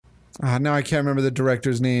Now I can't remember the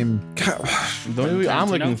director's name. God. The movie I'm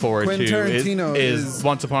looking forward Quentin to Tarantino is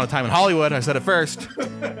Once Upon a Time in Hollywood. I said it first.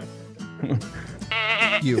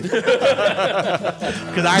 You.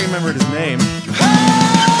 Because I remembered his name.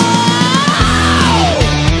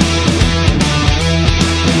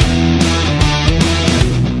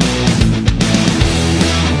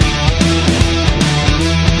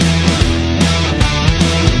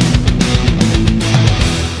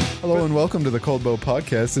 Hello and welcome to the Cold Bow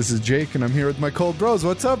Podcast. This is Jake and I'm here with my cold bros.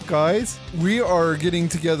 What's up, guys? We are getting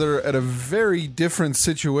together at a very different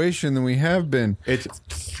situation than we have been. It's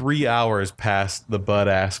 3 hours past the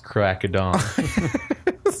butt-ass crack of dawn.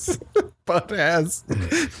 Butt ass,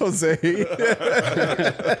 Jose.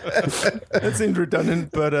 That seemed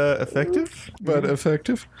redundant, but effective. But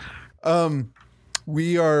effective.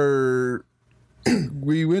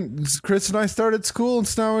 Chris and I started school, and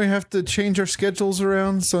so now we have to change our schedules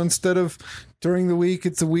around. So instead of during the week,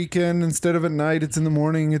 it's a weekend. Instead of at night, it's in the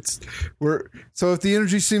morning. So if the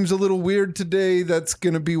energy seems a little weird today, that's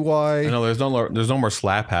going to be why. No, there's no more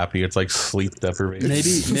slap happy. It's like sleep deprivation. Maybe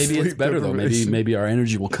Sleep it's better though. deprivation. Maybe our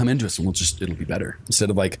energy will come into us and it'll be better. Instead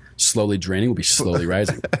of like slowly draining, we'll be slowly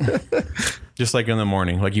rising. Just like in the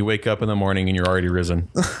morning. Like you wake up in the morning and you're already risen.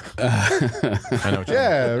 I know what you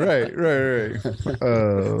Yeah, right.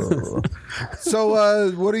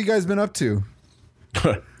 So what have you guys been up to?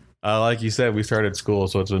 mean. Like you said, we started school,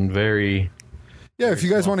 so it's been very... Yeah, if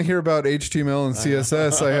you guys want to hear about HTML and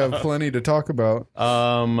CSS, I have plenty to talk about.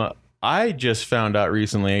 I just found out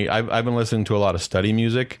recently, I've been listening to a lot of study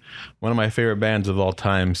music. One of my favorite bands of all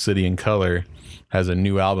time, City and Color, has a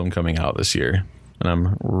new album coming out this year, and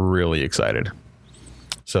I'm really excited.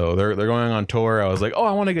 So they're going on tour. I was like,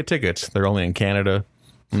 I want to get tickets. They're only in Canada.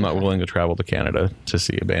 I'm not willing to travel to Canada to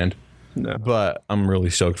see a band. No. But I'm really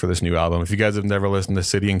stoked for this new album. If you guys have never listened to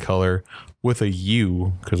City and Color with a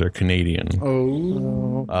U, because they're Canadian,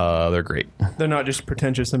 they're great. They're not just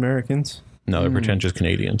pretentious Americans. No, they're pretentious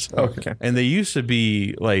Canadians. Okay. And they used to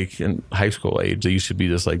be like in high school age. They used to be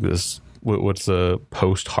this what's the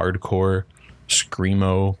post-hardcore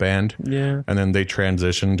screamo band. Yeah. And then they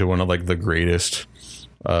transitioned to one of like the greatest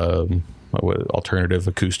alternative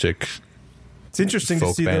acoustic. It's interesting to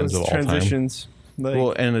folk see bands those of all time. transitions. Like,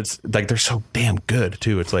 Well, and it's like they're so damn good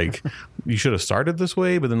too. It's like you should have started this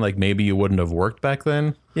way, but then like maybe you wouldn't have worked back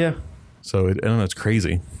then. yeah. So I don't know, it's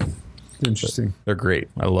crazy. Interesting. They're great.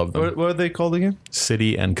 I love them. What are they called again?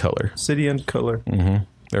 City and Color. City and Color.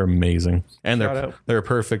 They're amazing, and Shout out. they're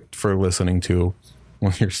perfect for listening to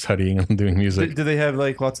when you're studying and doing music. Do they have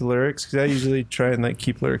like lots of lyrics? Because I usually try and like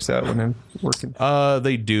keep lyrics out when I'm working.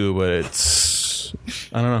 They do, but it's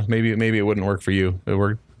I don't know. Maybe it wouldn't work for you. It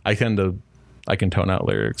worked. I can tone out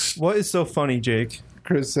lyrics. What is so funny, Jake?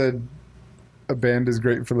 Chris said a band is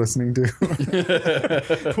great for listening to.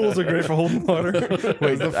 Pools are great for holding water.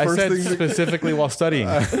 Wait, I first said thing that- specifically while studying.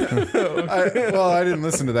 I didn't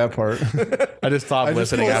listen to that part. I just stopped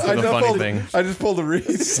listening after the funny thing. I just pulled a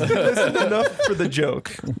Reese. Listen enough for the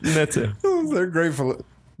joke. And that's it. They're great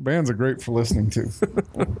bands are great for listening to.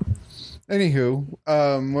 Anywho,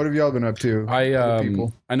 what have y'all been up to? other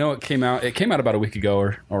people? I know it came out about a week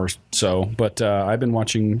ago or so, but I've been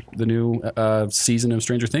watching the new season of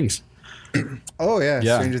Stranger Things. Oh yeah,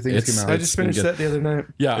 Yeah, Stranger Things it's- came out. I just finished that the other night.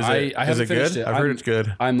 Yeah, I Is haven't it finished good? it. I've heard it's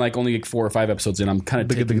good. I'm like only like 4 or 5 episodes in. I'm kind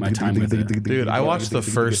of taking my time with it. Dude, I watched the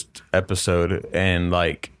first episode and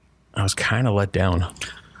like I was kind of let down.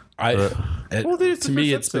 it's To the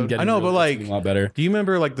me, first it's been episode. getting I know, but like, a lot better. do you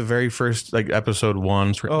remember like the very first like episode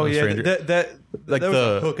 1? Oh yeah, Stranger? that Like was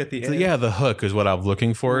the a hook at the end. Yeah, the hook is what I'm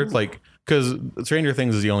looking for. It's like because Stranger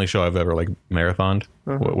Things is the only show I've ever like marathoned.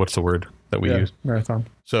 What's the word that we use? Marathon.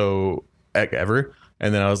 So ever.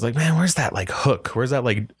 And then I was like, man, where's that like hook? Where's that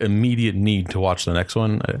like immediate need to watch the next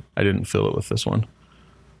one? I didn't feel it with this one.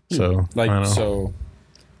 So I don't know. So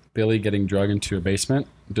Billy getting drugged into a basement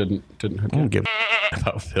didn't hook I don't in. give a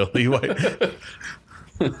about Philly.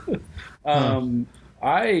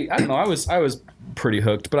 I don't know. I was pretty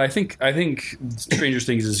hooked, but I think Stranger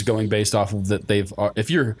Things is going based off of that they've. If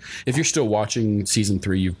you're still watching season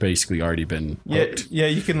 3, you've basically already been hooked. Yeah,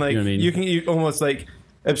 you can like You know what I mean? you almost like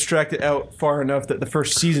abstract it out far enough that the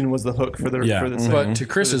first season was the hook for the Yeah, for the second. but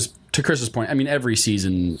to Chris's point, I mean, every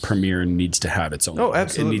season premiere needs to have its own. Oh, hook.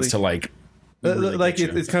 absolutely. It needs to like. really like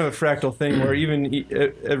get you. it's kind of a fractal thing where even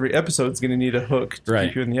every episode is going to need a hook to Right.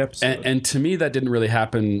 keep you in the episode. And to me, that didn't really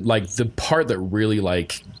happen. Like the part that really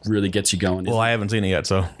gets you going Well, I haven't seen it yet,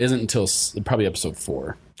 so isn't until probably episode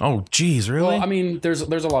 4. Oh, geez, really? Well, I mean, there's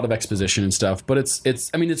a lot of exposition and stuff, but it's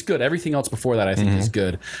good. Everything else before that I think is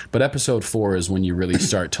good, but episode 4 is when you really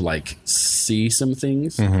start to like see some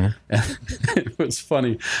things. And it was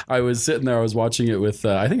funny. I was sitting there, I was watching it with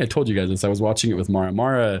I think I told you guys this. I was watching it with Mara.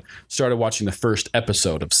 Mara started watching the first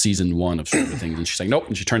episode of season 1 of Stranger Things, and she's like, nope,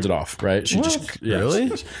 and she turns it off. Right? She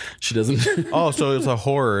Really? She doesn't. Oh, so it's a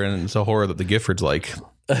horror, and it's a horror that the Giffords like.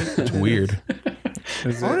 It's weird.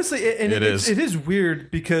 Honestly, It is. It is weird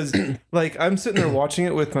because like I'm sitting there watching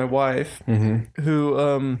it with my wife, who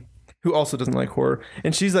also doesn't like horror,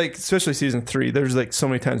 and she's like, especially season 3. There's like so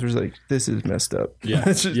many times where she's like, "This is messed up." Yeah,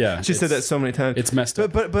 She said that so many times. It's messed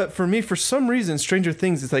up. But for me, for some reason, Stranger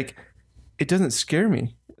Things is like, it doesn't scare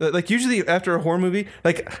me. Like usually after a horror movie,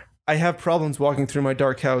 like I have problems walking through my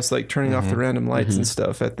dark house, like turning off the random lights and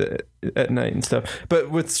stuff at night and stuff. But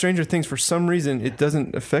with Stranger Things, for some reason, it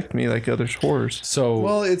doesn't affect me like other horrors. So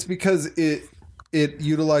Well, it's because it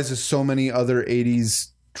utilizes so many other 80s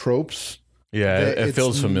tropes. Yeah, it It's-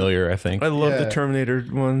 feels familiar, I think. I love Yeah. the Terminator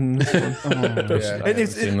one. Yeah. And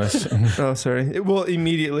it's, Seen this. oh, sorry. Well,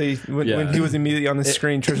 immediately when he was immediately on the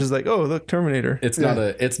screen, Trish is like, "Oh, look, Terminator." it's not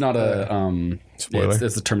a Spoiler.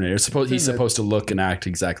 It's the Terminator. He's supposed to look and act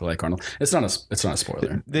exactly like Arnold. It's not a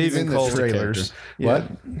spoiler. They He's even in the call trailers. What?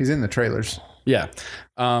 He's in the trailers. Yeah,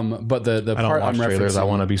 but the I don't part watch I'm trailers. I referencing,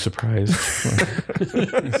 want to be surprised.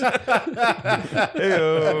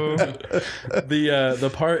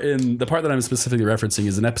 the part that I'm specifically referencing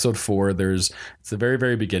is in episode 4. It's the very,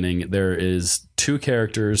 very beginning. There is 2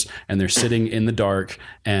 characters and they're sitting in the dark,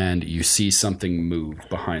 and you see something move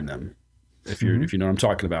behind them. If you know what I'm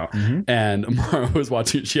talking about. And Mara was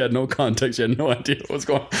watching it. She had no context. She had no idea what was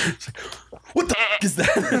going on. She's like, what the f- is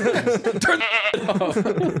that? Turn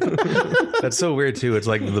that off. That's so weird too. It's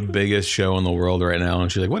like the biggest show in the world right now,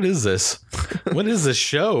 and she's like, "What is this? What is this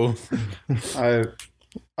show?" I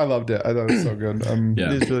loved it. I thought it was so good.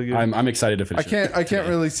 Yeah, It is really good. I'm excited to finish. I can't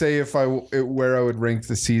really say where I would rank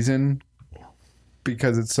the season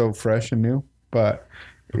because it's so fresh and new, but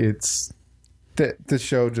it's the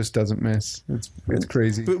show just doesn't miss. It's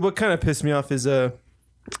crazy. But what kind of pissed me off is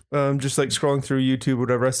just like scrolling through YouTube or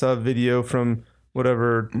whatever, I saw a video from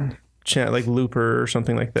whatever channel, like Looper or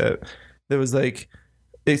something like that. That was like,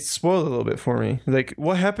 it spoiled a little bit for me. Like,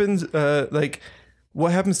 what happens?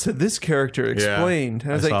 What happens to this character? Explained.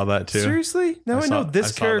 And I was saw that too. Seriously? Now I know I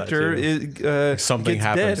this saw that character too. is Something gets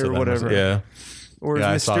happens dead to or them. whatever, Yeah. or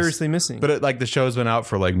Yeah, I is saw mysteriously missing. But the show's been out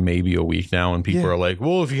for like maybe a week now, and people Yeah. are like,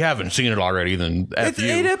 "Well, if you haven't seen it already, then F It's you.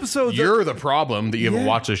 8 episodes. You're the problem that you haven't Yeah.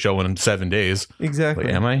 watched the show in 7 days." Exactly.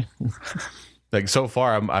 Like, am I? Like so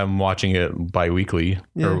far, I'm watching it bi-weekly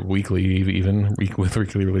or weekly, even with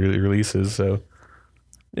weekly releases. So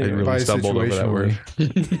I really By stumbled over that word.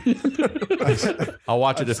 I'll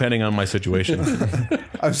watch it depending on my situation.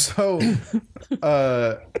 I'm so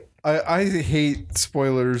I hate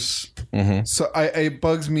spoilers. So it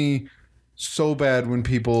bugs me so bad when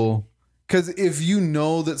people, because if you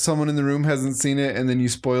know that someone in the room hasn't seen it and then you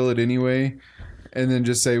spoil it anyway, and then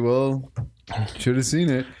just say, well, should have seen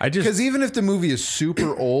it. Because even if the movie is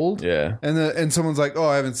super old, Yeah. and someone's like, oh,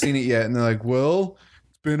 I haven't seen it yet, and they're like, well,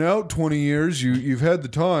 it's been out 20 years, you've had the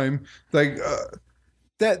time, like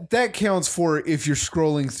that counts for if you're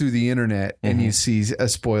scrolling through the internet and you see a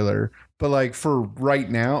spoiler. But like for right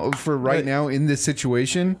now in this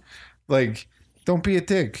situation, like, don't be a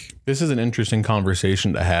dick. This is an interesting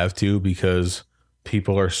conversation to have too, because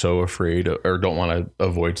people are so afraid or don't want to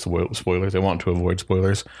avoid spoilers. They want to avoid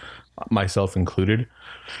spoilers, myself included.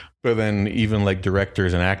 But then even like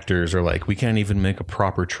directors and actors are like, we can't even make a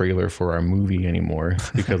proper trailer for our movie anymore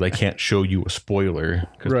because I can't show you a spoiler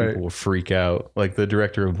because Right. people will freak out. Like the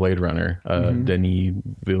director of Blade Runner, Denis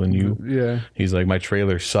Villeneuve. Yeah. He's like, my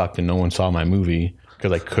trailer sucked and no one saw my movie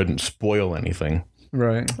because I couldn't spoil anything.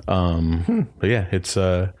 Right. But yeah, it's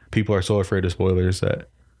people are so afraid of spoilers that,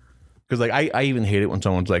 because like I even hate it when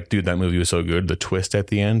someone's like, dude, that movie was so good, the twist at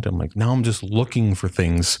the end. I'm like, now I'm just looking for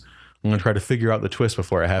things. I'm gonna try to figure out the twist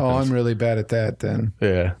before it happens. Oh, I'm really bad at that then.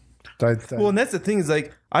 Yeah. Well, and that's the thing is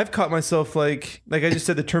like I've caught myself like I just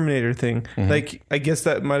said the Terminator thing. Like I guess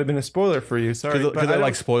that might have been a spoiler for you. Sorry, Because but it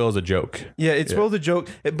like spoils a joke. yeah, it spoiled a joke.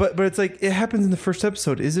 But it's like it happens in the first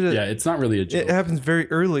episode. Is it? Yeah, it's not really a joke. It happens very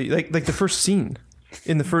early, like the first scene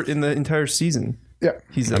in the entire season. Yeah.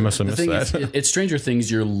 He's I must have The missed thing is, that. it's Stranger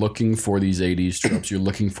Things. You're looking for these 80s tropes. You're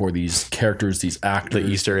looking for these characters, these actors.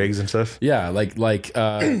 The Easter eggs and stuff. Yeah,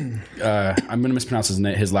 I'm gonna mispronounce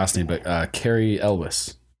his last name, but Carrie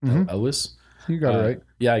Elwes. Elwes. You got it right.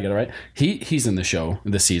 Yeah, I got it right. He's in the show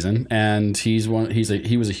this season, and he was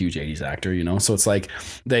a huge 80s actor, you know. So it's like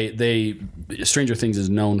they Stranger Things is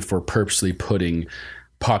known for purposely putting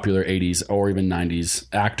popular 80s or even 90s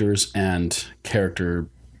actors and character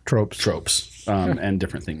tropes and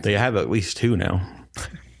different things. They have at least 2 now.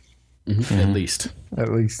 At least. At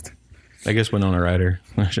least. I guess Winona Ryder.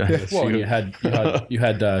 Well, you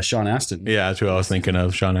had Sean Astin. Yeah, that's who I was thinking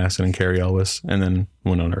of. Sean Astin and Carrie Elwes, and then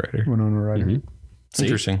Winona Ryder. Winona Ryder.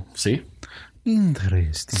 Interesting. See?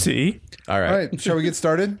 Interesting. See? All All right. right. Shall we get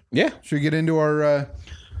started? Yeah. Should we get into our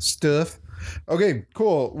stuff? Okay,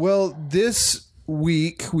 cool. Well, this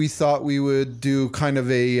week we thought we would do kind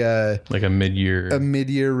of a Like a mid-year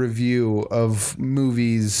mid-year review of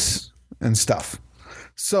movies and stuff.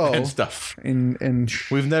 So and stuff. and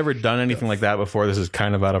We've never done anything like that before. This is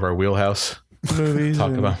kind of out of our wheelhouse. Movies. Talk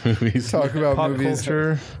and about movies. talk about pop movies.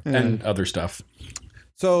 culture. And other stuff.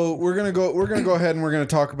 So we're gonna go ahead and we're gonna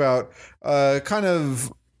talk about kind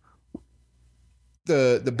of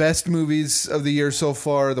the best movies of the year so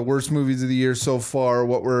far, the worst movies of the year so far,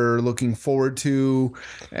 what we're looking forward to.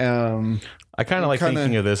 I kind of like kinda-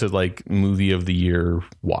 thinking of this as like movie of the year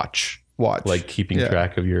watch. Like keeping Yeah.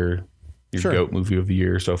 track of your Sure. GOAT movie of the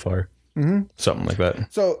year so far. Mm-hmm. Something like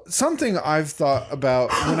that. So something I've thought about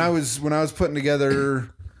when I was putting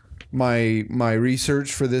together my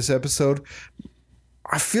research for this episode,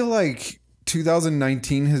 I feel like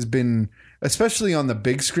 2019 has been, especially on the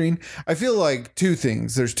big screen, I feel like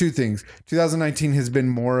there's two things. 2019 has been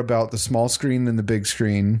more about the small screen than the big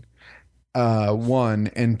screen.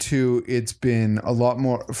 One, and two, it's been a lot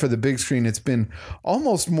more for the big screen. It's been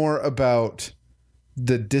almost more about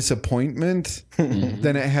the disappointment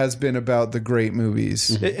than it has been about the great movies.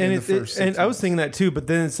 And I was thinking that too, but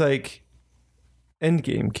then it's like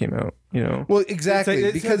Endgame came out, you know. Well, exactly,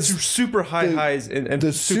 It's because super high highs and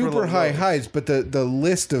the super super low high lows. highs, but the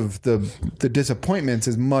list of the disappointments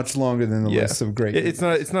is much longer than the list of great. It's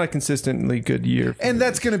not a consistently good year. And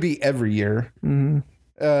that's going to be every year.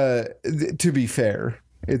 To be fair,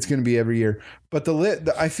 it's going to be every year. But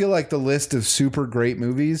I feel like the list of super great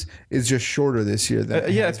movies is just shorter this year. Than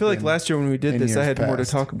it Yeah, I has feel like been. last year when we did in this, I years had more to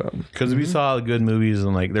past. talk about. Because we saw good movies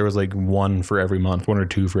and like there was like one for every month, 1 or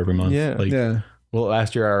 2 for every month. Yeah. Like, Yeah. well,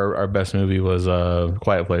 last year our best movie was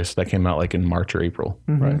Quiet Place. That came out like in March or April.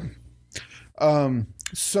 Right.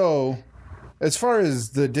 So, as far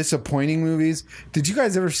as the disappointing movies, did you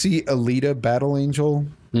guys ever see Alita: Battle Angel?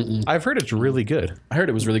 I've heard it's really good. I heard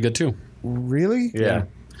it was really good too. Really? Yeah.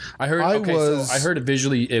 I heard. I I heard it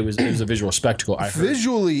visually. It was a visual spectacle. I heard.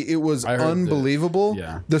 Visually, it was heard unbelievable.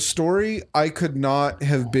 yeah. The story, I could not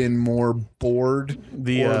have been more bored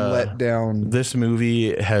The, or let down. This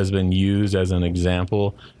movie has been used as an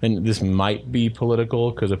example, and this might be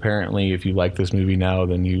political because apparently, if you like this movie now,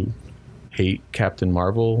 then you hate Captain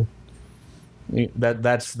Marvel.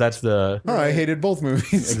 That's the Oh, I hated both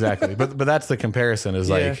movies. exactly, but that's the comparison. Is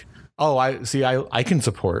like, oh, I can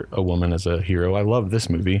support a woman as a hero. I love this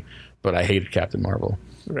movie, but I hated Captain Marvel.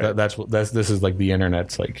 Right. This is like the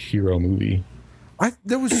internet's like hero movie.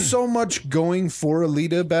 There was so much going for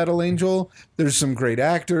Alita: Battle Angel. There's some great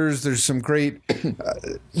actors. There's some great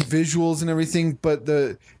visuals and everything, but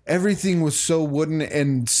everything was so wooden,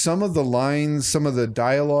 and some of the lines, some of the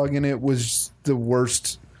dialogue in it was the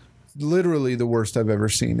worst. Literally the worst I've ever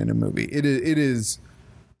seen in a movie. It is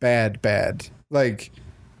bad. Like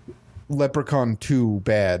Leprechaun 2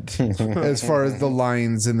 bad as far as the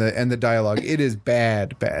lines and the dialogue. It is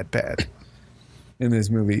bad in this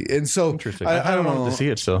movie. And so Interesting. I don't know. to see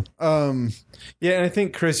it still. Yeah, and I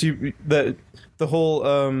think Chris, the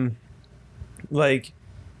whole like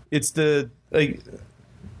it's the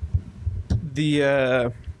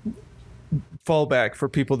fallback for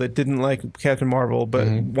people that didn't like Captain Marvel but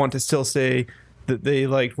want to still say that they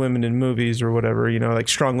liked women in movies or whatever, you know, like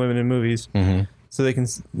strong women in movies. So they can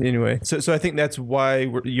anyway. So I think that's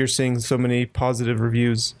why you're seeing so many positive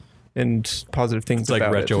reviews and positive things. It's like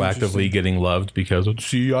about it. retroactively getting loved because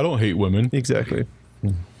see, I don't hate women. Exactly.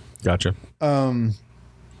 Gotcha.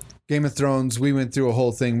 Game of Thrones, we went through a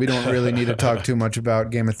whole thing. We don't really need to talk too much about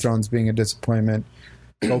Game of Thrones being a disappointment.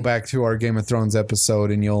 Go back to our Game of Thrones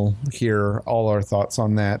episode and you'll hear all our thoughts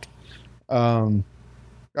on that.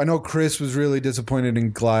 I know Chris was really disappointed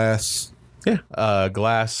in Glass. Yeah.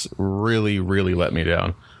 Glass really, really let me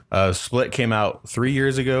down. Split came out 3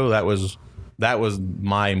 years ago. That was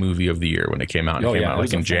my movie of the year when it came out. It came out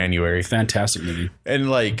like in January. Fantastic movie. And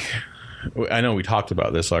like, I know we talked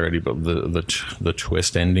about this already, but the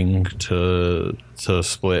twist ending to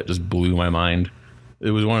Split just blew my mind. It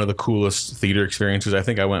was one of the coolest theater experiences. I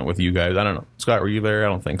think I went with you guys. I don't know. Scott, were you there? I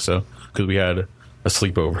don't think so. Because we had a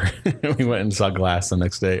sleepover. We went and saw Glass the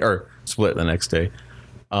next day, or Split the next day.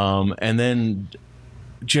 And then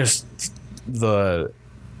just the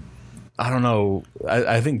I don't know.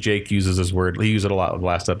 I think Jake uses this word. He used it a lot in the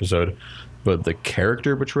last episode, but the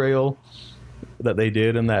character betrayal that they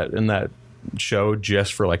did in that show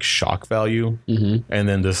just for like shock value, and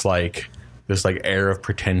then this air of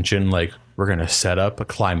pretension, like we're gonna set up a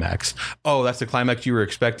climax. Oh, that's the climax you were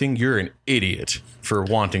expecting? You're an idiot for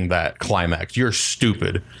wanting that climax. You're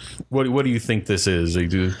stupid. What do you think this is?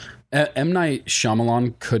 M. Night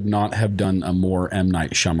Shyamalan could not have done a more M.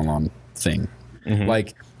 Night Shyamalan thing.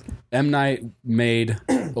 Like, M. Night made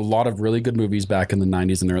a lot of really good movies back in the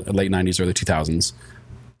 90s and late 90s, early 2000s.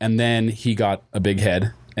 And then he got a big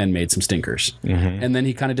head and made some stinkers. And then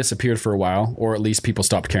he kind of disappeared for a while, or at least people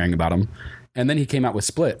stopped caring about him. And then he came out with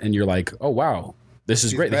Split, and you're like, oh, wow. This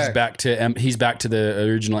is great. He's back to the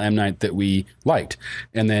original M. Night that we liked.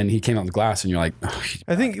 And then he came out with Glass, and you're like, oh,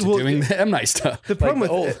 I think doing the M. Night stuff. The problem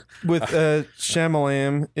with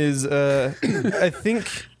Shyamalan is I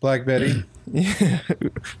think Black Betty.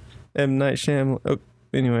 M. Night Shyamalan. Oh,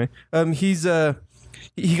 anyway,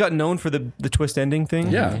 he got known for the twist ending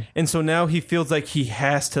thing. Yeah. And so now he feels like he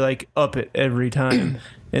has to like up it every time.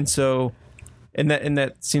 And so and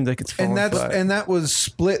that seems like it's falling flat. And that was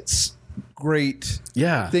Split's great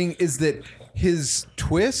thing, is that his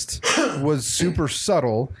twist was super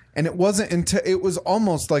subtle, and it wasn't until it was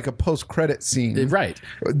almost like a post-credit scene. Right.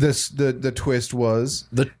 The twist was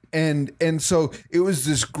and so it was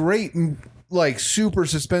this great, like, super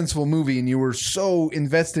suspenseful movie, and you were so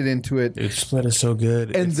invested into it. Split is so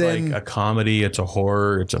good. And it's then, like a comedy, it's a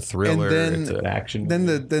horror, it's a thriller, then, it's an action. Then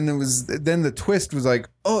the twist was like,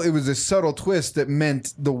 oh, it was a subtle twist that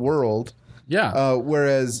meant the world. Yeah.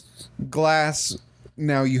 Whereas Glass,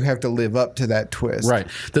 now you have to live up to that twist. Right.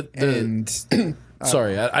 And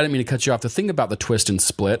sorry, I didn't mean to cut you off. The thing about the twist in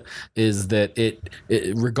Split is that it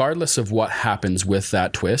regardless of what happens with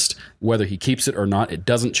that twist, whether he keeps it or not, it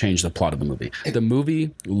doesn't change the plot of the movie. The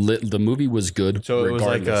movie was good, so it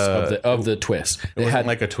regardless was like of the twist. It wasn't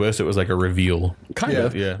like a twist; it was like a reveal. Kind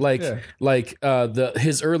of, yeah. Like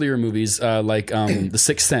his earlier movies, The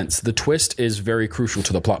Sixth Sense. The twist is very crucial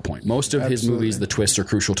to the plot point. Most of his movies, the twists are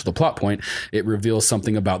crucial to the plot point. It reveals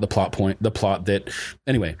something about the plot that,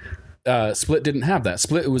 anyway. Split didn't have that.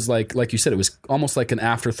 Split, it was like you said, it was almost like an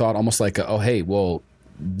afterthought, almost like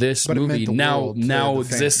this movie now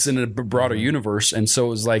exists in a broader universe, and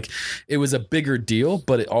so it was a bigger deal,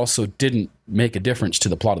 but it also didn't make a difference to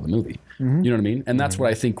the plot of the movie. You know what I mean? And that's what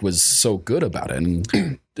I think was so good about it.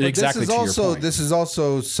 And exactly to your point. This is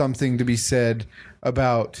also something to be said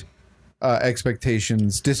about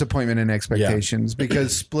expectations, disappointment and expectations,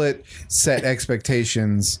 because Split set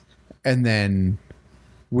expectations, and then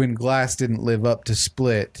when Glass didn't live up to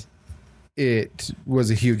Split, it was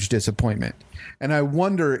a huge disappointment. And I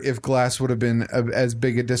wonder if Glass would have been as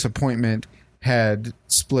big a disappointment had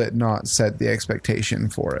Split not set the expectation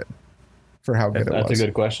for it, for how good it was. That's a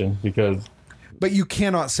good question, because... But you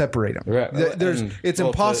cannot separate them. Right. It's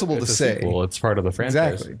impossible to say. Sequel. It's part of the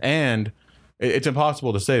franchise. Exactly. And it's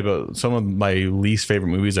impossible to say, but some of my least favorite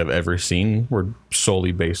movies I've ever seen were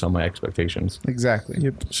solely based on my expectations. Exactly.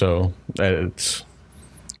 Yep. So it's...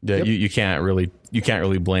 Yeah, Yep. you can't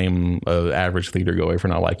really blame an average theatergoer for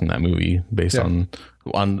not liking that movie based on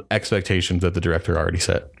expectations that the director already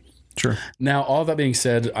set. Sure. Now, all that being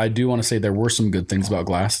said, I do want to say there were some good things about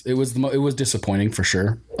Glass. It was disappointing for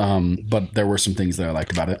sure, but there were some things that I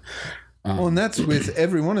liked about it. Well, and that's with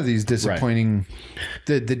every one of these disappointing,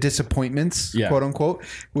 the disappointments, quote unquote.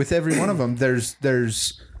 With every one of them,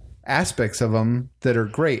 there's aspects of them that are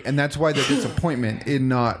great, and that's why the disappointment in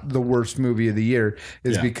not the worst movie of the year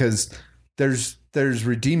is because there's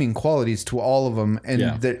redeeming qualities to all of them,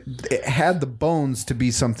 and that it had the bones to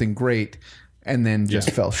be something great, and then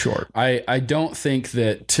just fell short. I don't think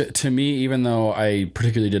that to me, even though I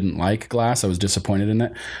particularly didn't like Glass, I was disappointed in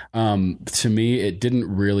it. To me, it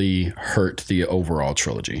didn't really hurt the overall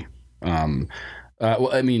trilogy. Well,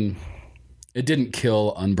 I mean, it didn't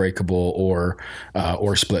kill Unbreakable or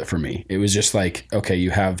Split for me. It was just like, okay,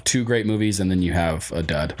 you have two great movies and then you have a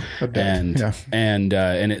dud. And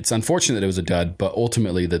it's unfortunate that it was a dud, but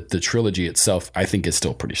ultimately the trilogy itself, I think, is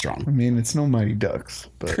still pretty strong. I mean, it's no Mighty Ducks,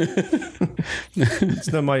 but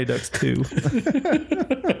it's no Mighty Ducks 2.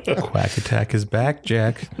 Quack Attack is back,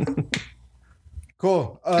 Jack.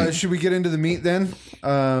 Cool. Should we get into the meat then?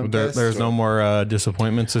 There's no more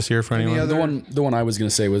disappointments this year for anyone. The one I was going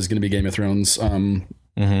to say was going to be Game of Thrones.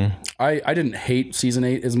 I didn't hate season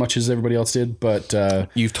 8 as much as everybody else did, but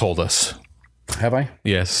You've told us. Have I?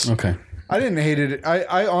 Yes. Okay. I didn't hate it.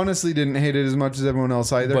 I honestly didn't hate it as much as everyone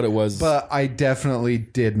else either. But I definitely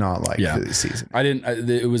did not like the season. I didn't.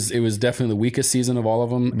 It was definitely the weakest season of all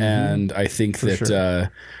of them, and I think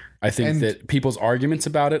that. I think And- that people's arguments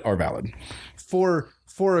about it are valid. For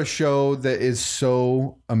a show that is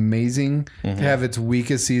so amazing, to have its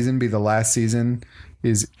weakest season be the last season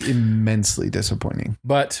is immensely disappointing.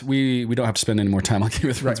 But we don't have to spend any more time on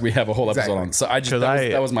Game of Thrones. We have a whole episode Exactly. on. So I just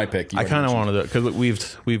that was my pick. I kind of wanted to,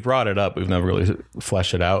 because we've brought it up. We've never really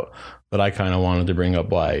fleshed it out, but I kind of wanted to bring up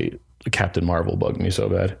why Captain Marvel bugged me so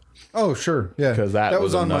bad. Oh, sure. Yeah. Because that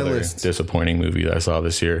was on my another list. disappointing movie that I saw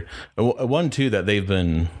this year. One too that they've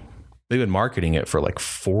been marketing it for like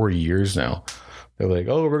 4 years now. They're like,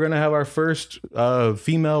 oh, we're gonna have our first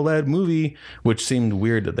female-led movie, which seemed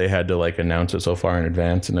weird that they had to like announce it so far in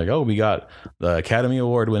advance. And like, oh, we got the Academy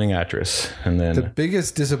Award-winning actress, and then The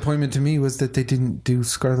biggest disappointment to me was that they didn't do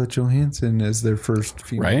Scarlett Johansson as their first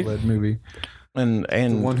female-led movie. and The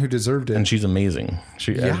one who deserved it. and she's amazing.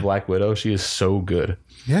 She as Black Widow, she is so good.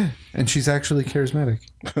 Yeah, and she's actually charismatic.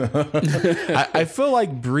 I feel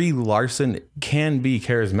like Brie Larson can be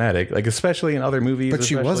charismatic, like especially in other movies. But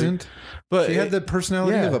she wasn't. But She had the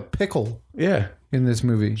personality yeah. of a pickle yeah. in this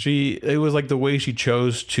movie. It was like the way she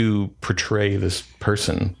chose to portray this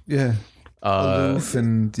person. Yeah. Aloof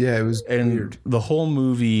and yeah, it was And weird. the whole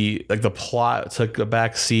movie, like the plot took a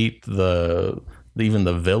back seat. Even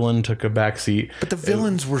the villain took a back seat. But the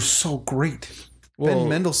villains were so great. Well- Ben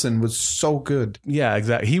Mendelsohn was so good. Yeah,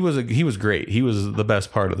 exactly. He was great. He was the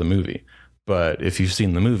best part of the movie. But if you've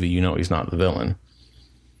seen the movie, you know he's not the villain.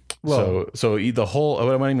 Well, So the whole,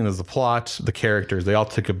 what I mean is the plot, the characters, they all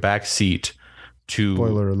took a back seat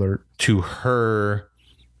spoiler alert. to her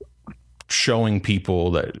showing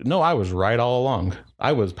people that, no, I was right all along.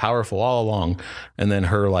 I was powerful all along. And then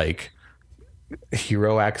her like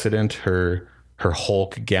hero accident, her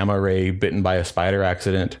Hulk gamma ray bitten by a spider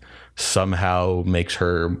accident somehow makes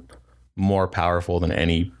her more powerful than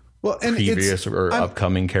any Well, and previous or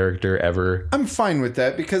upcoming character ever. I'm fine with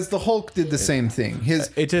that because the Hulk did the same thing. His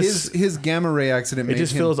gamma ray accident It made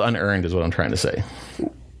just him feels unearned is what I'm trying to say.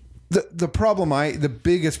 the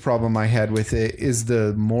biggest problem I had with it is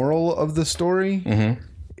the moral of the story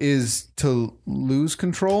is to lose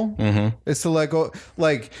control. It's to let go.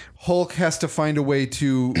 Like Hulk has to find a way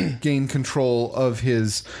to gain control of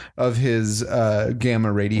his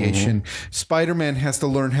gamma radiation. Spider-Man has to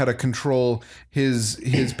learn how to control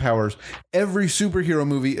his powers. Every superhero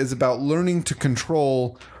movie is about learning to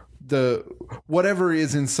control the whatever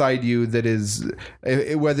is inside you, that is,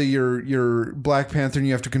 whether you're Black Panther and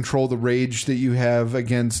you have to control the rage that you have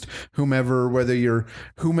against whomever, whether you're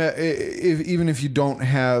even if you don't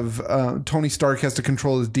have Tony Stark has to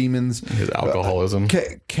control his demons, His alcoholism.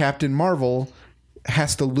 Captain Marvel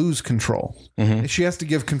has to lose control. She has to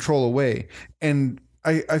give control away, and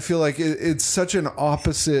I feel like it's such an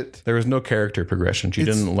opposite. There was no character progression. She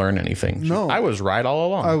didn't learn anything. No. I was right all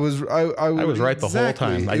along. I was right the whole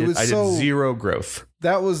time. I did zero growth.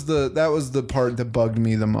 That was the part that bugged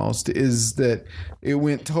me the most, is that it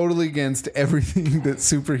went totally against everything that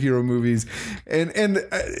superhero movies and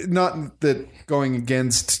not that going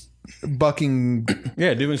against bucking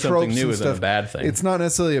Yeah, doing something tropes new and isn't a stuff. bad thing. It's not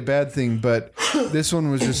necessarily a bad thing, but this one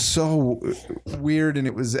was just so weird and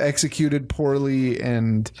it was executed poorly,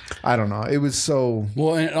 and I don't know. It was so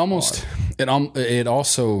Well, and it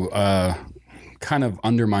also kind of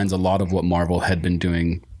undermines a lot of what Marvel had been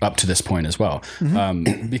doing up to this point as well,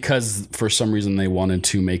 because for some reason they wanted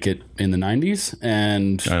to make it in the 90s,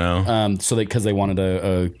 and I know. because they wanted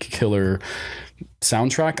a killer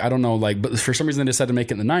soundtrack. I don't know, but for some reason they decided to make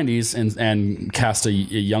it in the 90s and cast a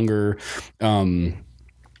younger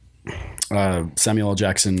Samuel L.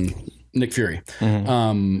 Jackson, Nick Fury.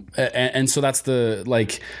 And so that's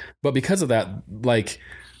but because of that,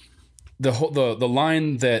 the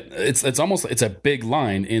line that it's a big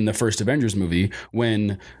line in the first Avengers movie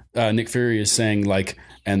when Nick Fury is saying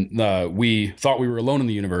we thought we were alone in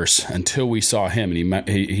the universe until we saw him, and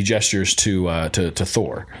he gestures to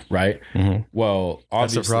Thor, right? Well,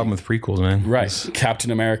 obviously, That's the problem with prequels, man. right?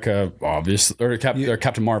 Captain America, obviously, or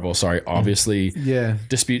Captain Marvel, sorry, obviously,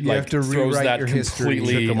 dispute You have to throws rewrite that your history.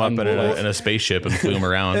 completely. Took him up in a spaceship and flew him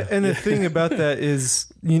around. And the thing about that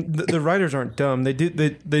is the writers aren't dumb. They do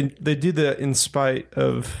that in spite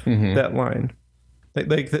of that line.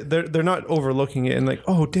 They're not overlooking it and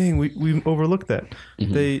oh dang, we overlooked that.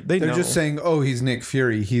 They're they're just saying, oh, he's Nick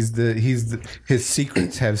Fury. His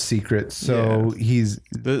secrets have secrets. So he's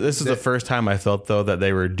This is the first time I felt though that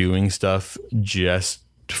they were doing stuff just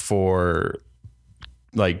for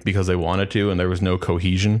because they wanted to, and there was no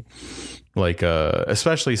cohesion. Like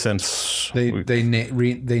especially since They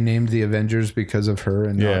named the Avengers because of her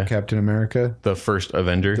and Yeah. not Captain America. the first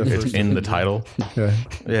Avenger, The it's first in the title. Yeah.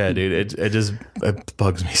 Yeah, dude, it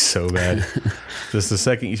bugs me so bad. Just the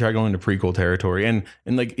second you start going to prequel territory, and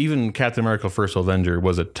like even Captain America: First Avenger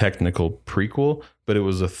was a technical prequel, but it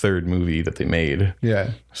was the third movie that they made.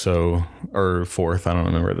 Yeah. So, or fourth, I don't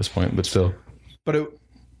remember at this point, but still. But it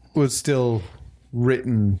was still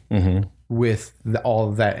written with all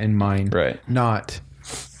of that in mind, Right. Not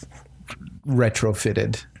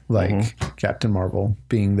retrofitted like Captain Marvel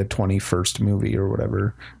being the 21st movie or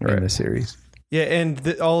whatever in the series. Yeah,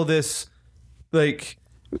 and all of this, like,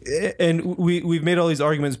 and we've made all these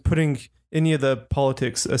arguments putting any of the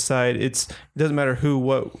politics aside. It doesn't matter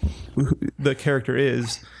who the character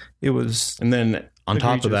is. It was, And then on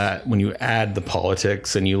top of Egregious. that, when you add the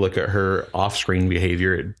politics and you look at her off-screen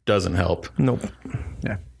behavior, it doesn't help. nope.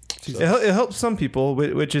 Yeah. It helps some people,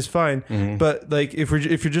 which is fine. But like, if you're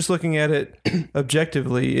just looking at it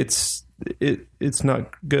objectively, it's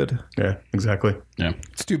not good. Yeah, exactly. Yeah.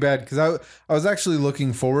 It's too bad because I was actually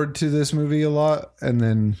looking forward to this movie a lot and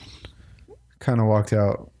then kind of walked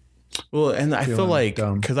out. Well, and I feel Feeling like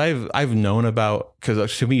dumb. because I've known about,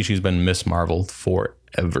 because to me she's been Miss Marvel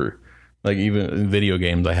forever. Like even in video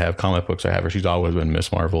games I have, comic books I have her, she's always been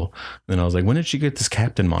Miss Marvel. And then I was like, when did she get this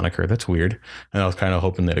Captain moniker? That's weird. And I was kind of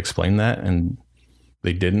hoping they'd explain that, and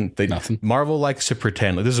they didn't. Nothing. Marvel likes to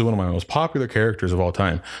pretend like this is one of my most popular characters of all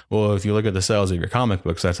time. Well, if you look at the sales of your comic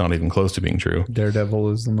books, that's not even close to being true.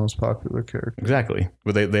 Daredevil is the most popular character. Exactly,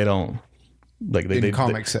 but they don't like In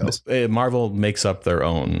comic sales. Marvel makes up their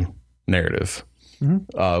own narrative,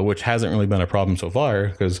 which hasn't really been a problem so far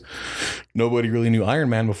because nobody really knew Iron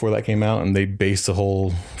Man before that came out, and they based the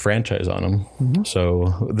whole franchise on him.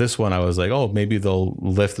 So this one, I was like, oh, maybe they'll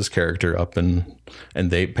lift this character up, and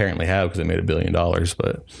they apparently have because they made $1 billion.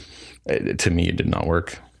 But to me, it did not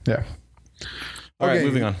work. Yeah. All right,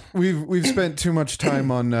 moving on. We've spent too much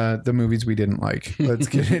time on the movies we didn't like. Let's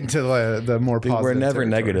get into the more positive. We're never territory.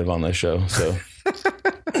 negative on this show, so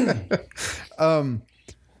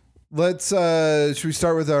Let's should we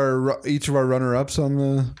start with each of our runner-ups on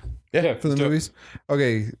the yeah, for the movies?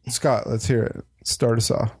 Okay, Scott, let's hear it. Start us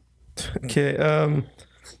off. Okay.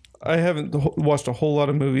 I haven't watched a whole lot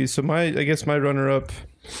of movies, so I guess my runner-up.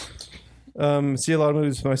 See a lot of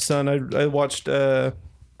movies with my son. I watched. Now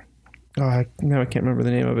I can't remember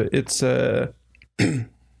the name of it. It's the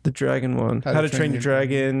dragon one. How to Train Your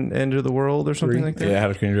Dragon, End of the World, or something like that. yeah. How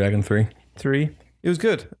to Train Your Dragon 3. 3. It was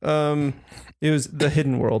good. It was The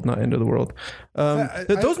Hidden World, not End of the World.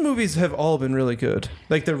 Those movies have all been really good.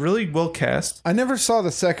 Like, they're really well cast. I never saw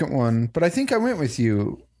the second one, but I think I went with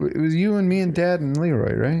you. It was you and me and Dad and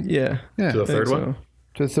Leroy, right? Yeah. Yeah. To the I think third one?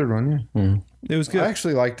 To the third one, yeah. It was I good.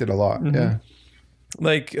 actually liked it a lot. Yeah.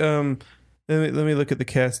 Like, let me look at the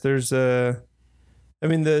cast. There's the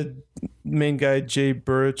main guy, Jay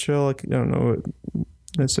Baruchel. Like, I don't know what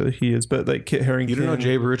necessarily he is, but like Kit Harington. You don't know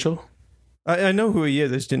Jay Baruchel? I know who he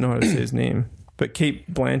is. I just didn't know how to say his name. But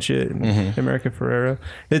Kate Blanchett and America Ferrera.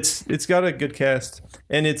 It's got a good cast,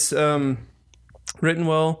 and it's written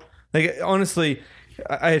well. Like, honestly,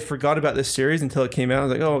 I had forgot about this series until it came out. I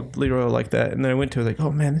was like, oh, Leroy will like that, and then I went to it like,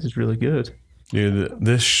 oh man, this is really good. Dude,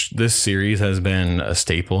 this series has been a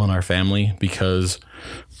staple in our family because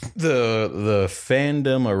the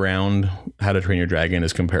fandom around How to Train Your Dragon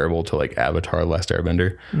is comparable to like Avatar: Last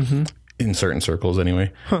Airbender. In certain circles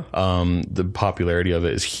anyway. The popularity of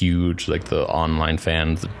it is huge, like the online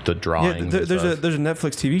fans, the drawings. Yeah, there's a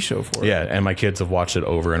Netflix TV show for it. Yeah, and my kids have watched it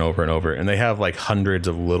over and over and over, and they have like hundreds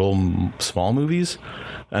of little small movies,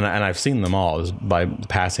 and I've seen them all just by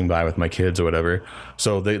passing by with my kids or whatever.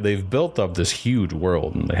 So they've built up this huge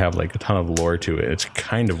world, and they have like a ton of lore to it. It's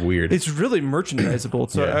kind of weird. It's really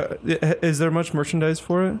merchandisable. So is there much merchandise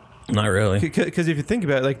for it? Not really. Because if you think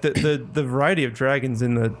about it, like the variety of dragons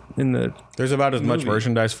in the There's about as much movie.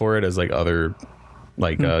 merchandise for it as like other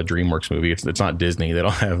like DreamWorks movie. It's not Disney. They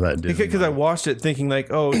don't have that Disney. because I watched it thinking like,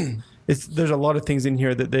 oh, there's a lot of things in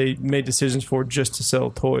here that they made decisions for just to sell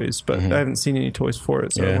toys, but I haven't seen any toys for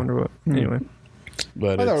it, so I wonder what. Anyway,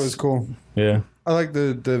 But I thought it was cool. yeah. I like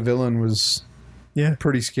the villain was yeah,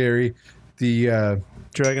 pretty scary. The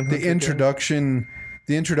Dragon Hunter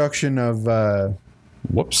the introduction of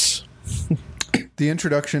Whoops. the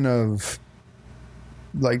introduction of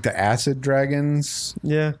like the acid dragons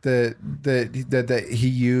Yeah, that he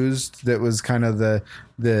used, that was kind of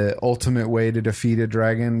the ultimate way to defeat a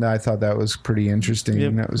dragon. I thought that was pretty interesting.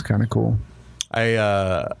 Yep. That was kind of cool.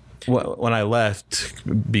 When I left,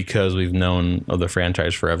 because we've known of the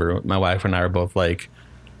franchise forever, my wife and I were both like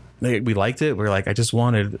we liked it. We're like, I just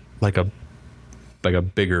wanted like a a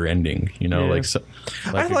bigger ending, you know, Yeah.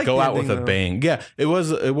 like like go the out with ending, a though. bang. Yeah, it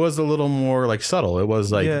was a little more like subtle. It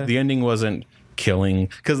was like Yeah. the ending wasn't killing,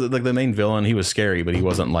 because like the main villain, he was scary, but he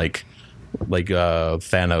wasn't like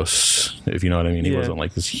Thanos, if you know what I mean. He Yeah. wasn't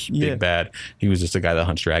like this big Yeah. bad. He was just a guy that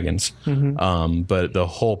hunts dragons. But the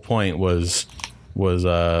whole point was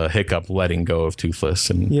Hiccup letting go of Toothless,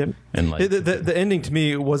 and Yep. and like The ending to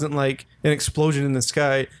me wasn't like an explosion in the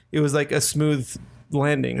sky. It was like a smooth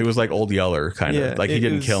landing. it was like Old Yeller kind of Yeah, like he it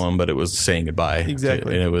didn't was- kill him, but it was saying goodbye.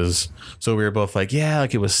 Exactly. And it was, so we were both like, yeah,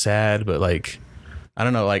 like it was sad, but like I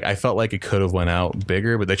don't know, like I felt like it could have went out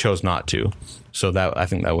bigger, but they chose not to. So that, I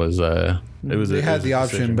think that was it was They it had was the a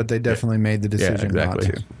option, decision. but they definitely made the decision exactly.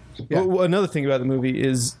 not to. Yeah. Well, another thing about the movie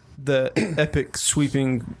is the epic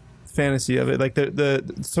sweeping fantasy of it. Like the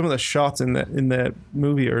some of the shots in that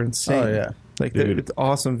movie are insane. Oh, yeah. Like Dude. it's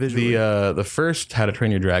awesome visually. The first How to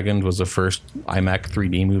Train Your Dragon was the first IMAX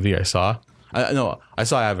 3D movie I saw. I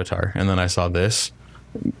saw Avatar, and then I saw this.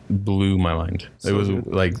 Blew my mind. It was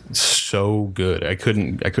like so good. I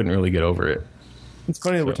couldn't really get over it. It's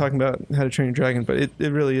funny that we're talking about How to Train Your Dragon, but it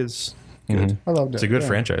really is good. I loved it. It's a good Yeah.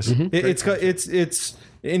 franchise. It's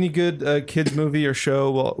any good kids movie or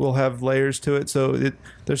show will have layers to it. So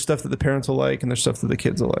there's stuff that the parents will like, and there's stuff that the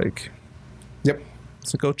kids will like. Yep.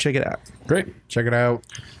 So go check it out. Great. Check it out.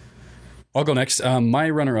 I'll go next. My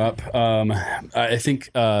runner-up. I think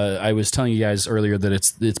I was telling you guys earlier that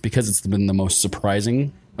it's because it's been the most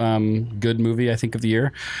surprising good movie I think of the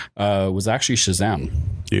year. Was actually Shazam.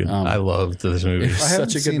 Dude, I loved this movie. It's I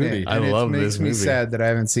haven't such a good seen movie. it. I and love it makes this me movie. sad that I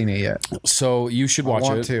haven't seen it yet. So you should watch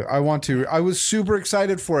it. I want to. I was super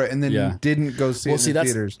excited for it, and then Yeah. didn't go see Well, it see, in the that's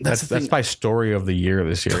theaters. that's the That's thing. my story of the year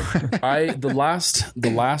this year. The last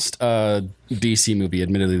DC movie,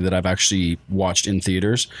 admittedly, that I've actually watched in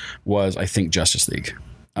theaters was, I think, Justice League.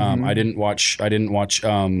 I didn't watch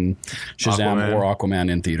Shazam Aquaman. or Aquaman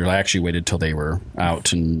in theaters. I actually waited till they were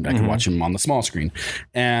out and I could watch them on the small screen.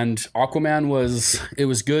 And Aquaman was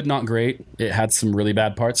good, not great. It had some really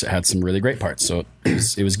bad parts. It had some really great parts. So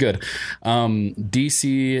it was good.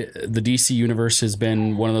 The DC universe has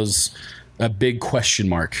been one of those, a big question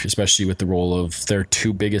mark, especially with the role of their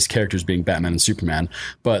two biggest characters being Batman and Superman.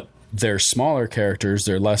 But they're smaller characters.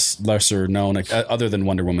 They're lesser known, other than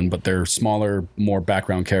Wonder Woman, but they're smaller, more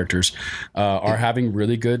background characters. Are having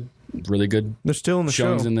really good They're still in the show.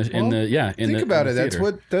 showings in the Think about it.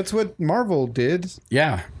 theater. That's what Marvel did.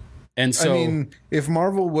 Yeah. And so I mean, if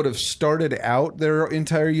Marvel would have started out their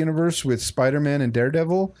entire universe with Spider-Man and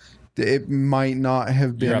Daredevil, it might not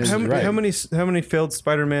have been. You're as absolutely right. How many failed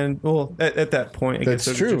Spider-Man? Well, at that point, I That's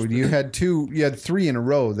guess true. You had three in a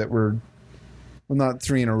row that were, well, not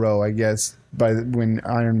three in a row, I guess. When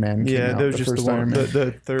Iron Man came Yeah, out, there was just the first one, Iron Man.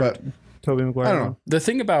 the third But Tobey Maguire. I don't one. know. the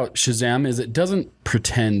thing about Shazam is it doesn't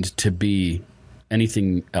pretend to be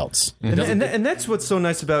anything else. It doesn't- And that's what's so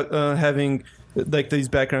nice about having like these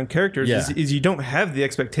background characters Yeah. is you don't have the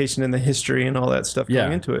expectation and the history and all that stuff Yeah.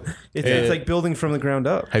 going into it. It's like building from the ground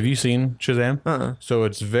up. Have you seen Shazam? Uh-uh. So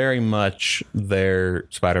it's very much their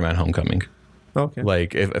Spider-Man Homecoming. Okay.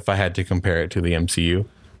 Like if I had to compare it to the MCU,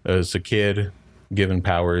 as a kid given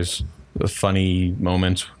powers, the funny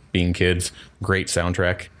moments being kids, great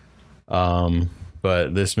soundtrack.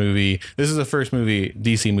 But this is the first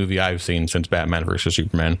DC movie I've seen since Batman vs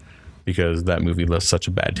Superman, because that movie left such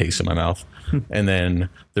a bad taste in my mouth. And then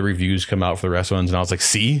the reviews come out for the rest of ones, and I was like,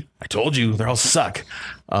 see, I told you, they all suck.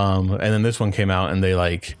 And then this one came out, and they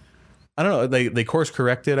I don't know, they course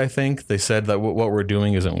corrected. I think they said that what we're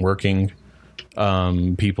doing isn't working.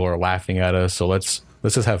 People are laughing at us, so let's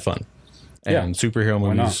just have fun. And Yeah. superhero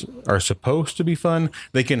movies are supposed to be fun.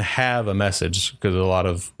 They can have a message, because a lot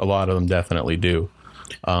of them definitely do.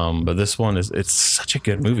 But this one it's such a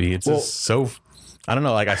good movie. It's just so, I don't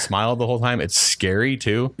know, like I smiled the whole time. It's scary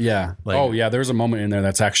too. yeah. Like- There's a moment in there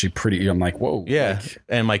that's actually pretty. I'm like, whoa. Yeah, Like,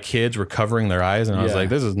 and my kids were covering their eyes, and I was Yeah. like,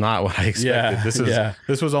 "This is not what I expected. Yeah,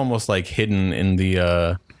 This was almost like hidden in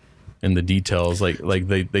the details. Like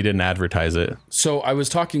they didn't advertise it." So I was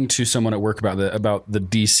talking to someone at work about the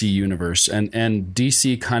DC universe, and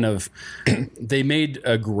DC kind of they made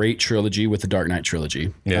a great trilogy with the Dark Knight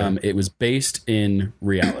trilogy. Yeah. It was based in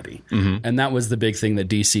reality, and that was the big thing that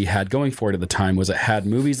DC had going for it at the time, was it had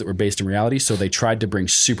movies that were based in reality. So they tried to bring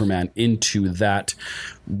Superman into that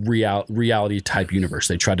reality type universe.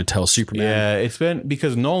 They tried to tell Superman. Yeah, it's been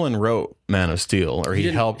because Nolan wrote Man of Steel, or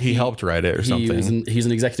he helped write it or something. He's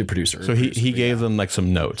an executive producer. So he gave them like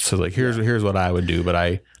some notes. So like here's what I would do, but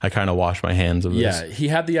I kind of washed my hands of this. Yeah, he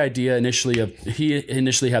had the idea initially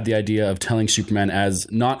had the idea of telling Superman as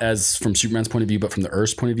not as from Superman's point of view, but from the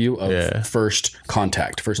Earth's point of view of first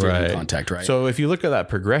alien contact, right? So if you look at that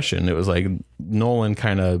progression, it was like Nolan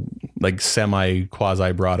kind of like semi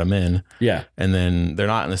quasi brought him in. Yeah. And then they're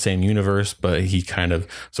not in the same universe, but he kind of,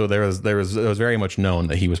 so it was very much known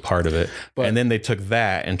that he was part of it. And then they took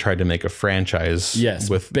that and tried to make a franchise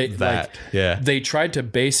with that. They tried to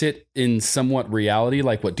base it in somewhat reality,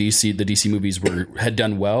 like what the DC movies had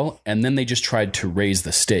done well, and then they just tried to raise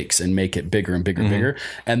the stakes and make it bigger and bigger and bigger,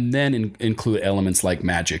 and then include elements like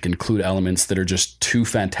magic, include elements that are just too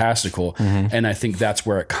fantastical. And I think that's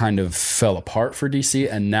where it kind of fell apart for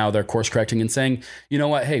DC, and now they're course correcting and saying, you know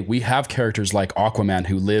what, hey, we have characters like Aquaman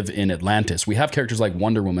who live in Atlantis. We have characters like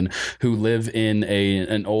Wonder Woman who live in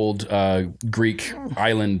an old Greek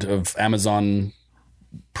island of Amazon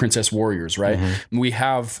princess warriors, right? We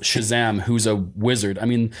have Shazam, who's a wizard. I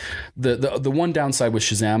mean, the one downside with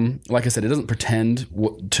Shazam, like I said, it doesn't pretend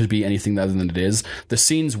to be anything other than it is. The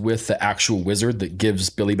scenes with the actual wizard that gives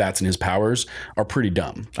Billy Batson his powers are pretty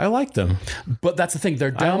dumb. I like them, but that's the thing;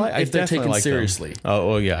 they're dumb if they're taken seriously. Oh,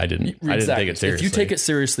 well, yeah, I didn't take it seriously. If you take it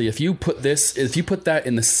seriously, if you put that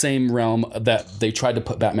in the same realm that they tried to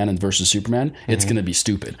put Batman in versus Superman, it's going to be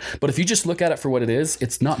stupid. But if you just look at it for what it is,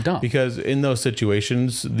 it's not dumb. Because in those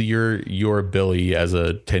situations, you're Billy as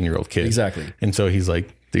a 10-year-old kid. Exactly. And so he's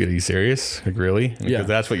like, dude, are you serious? Like, really? Because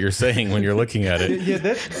that's what you're saying when you're looking at it. Yeah,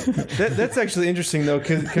 that's actually interesting though,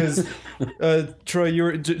 because Troy, you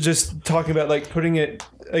were just talking about like putting it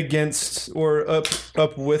against or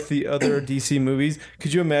up with the other DC movies.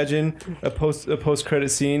 Could you imagine a post credit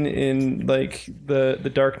scene in like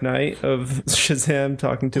the Dark Knight of Shazam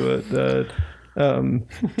talking to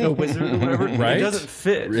a wizard or whatever? Right? It doesn't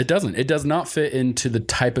fit. It does not fit into the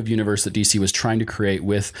type of universe that DC was trying to create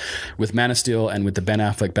with Man of Steel and with the Ben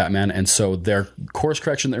Affleck Batman. And so their course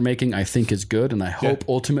correction they're making, I think, is good, and I hope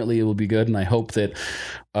ultimately it will be good. And I hope that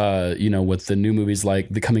with the new movies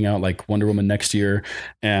like coming out like Wonder Woman next year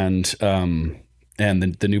and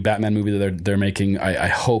the new Batman movie that they're making, I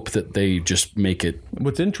hope that they just make it.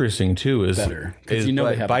 What's interesting too is better, is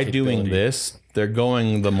by doing this, they're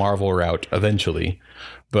going the Marvel route eventually.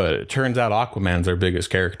 But it turns out Aquaman's their biggest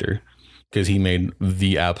character because he made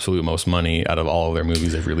the absolute most money out of all of their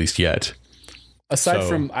movies they've released yet. Aside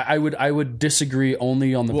from, I would disagree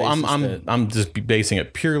only on the basis I'm just basing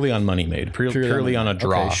it purely on money made, purely on a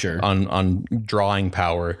draw, on drawing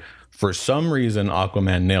power. For some reason,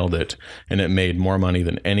 Aquaman nailed it, and it made more money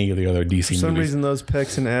than any of the other DC movies. For some reason, those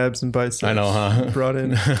pecs and abs and biceps I know, huh? brought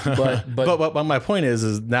in. but my point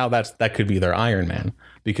is now that could be their Iron Man,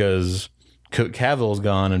 because Cavill's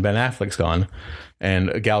gone and Ben Affleck's gone,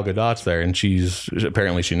 and Gal Gadot's there, and she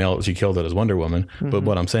killed it as Wonder Woman. But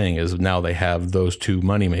what I'm saying is now they have those two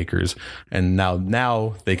money makers, and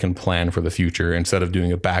now they can plan for the future instead of doing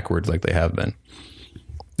it backwards like they have been.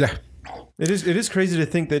 Yeah. It is crazy to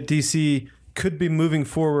think that DC could be moving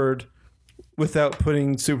forward without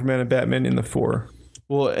putting Superman and Batman in the 4.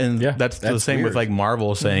 Well, and that's the same weird. with like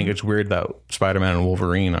Marvel saying it's weird that Spider-Man and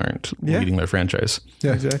Wolverine aren't leading their franchise.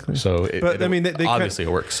 Yeah, exactly. So, they obviously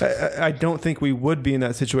it works. I don't think we would be in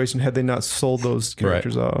that situation had they not sold those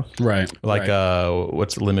characters off. Right. Like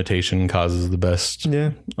what's limitation causes the best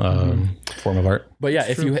form of art. But yeah,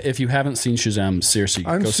 if you haven't seen Shazam, seriously,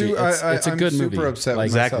 go see it. It's a good movie. Super upset. Like,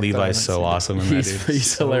 with Zach myself Levi's so awesome in that, dude.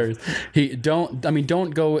 He's hilarious.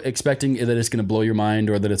 Don't go expecting that it's going to blow your mind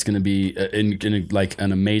or that it's going to be in like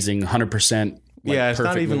an amazing 100%. It's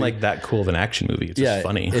not even like that cool of an action movie. It's just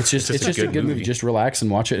funny. It's just a good movie. Just relax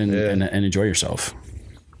and watch it and enjoy yourself.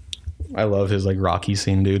 I love his like Rocky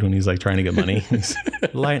scene, dude, when he's like trying to get money. He's,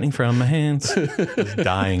 lightning from my hands. He's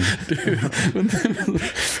dying.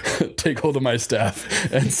 Take hold of my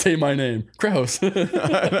staff and say my name. Kraus. I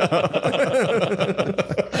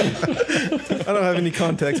don't have any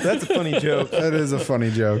context. That's a funny joke. That is a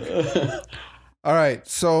funny joke. All right,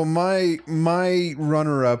 so my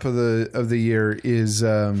runner-up of the year is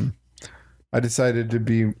I decided to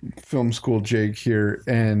be film school Jake here,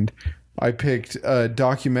 and I picked a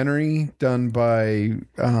documentary done by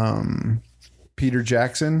Peter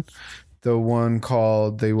Jackson, the one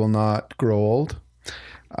called "They Will Not Grow Old."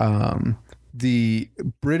 The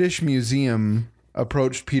British Museum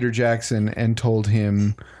approached Peter Jackson and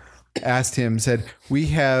said, "We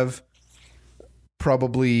have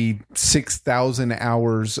probably 6,000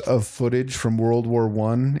 hours of footage from World War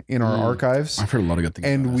I in our archives. I've heard a lot of good things.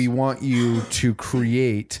 And we want you to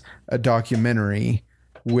create a documentary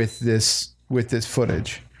with this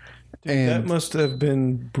footage." And that must have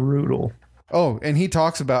been brutal. oh, and he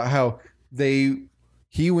talks about how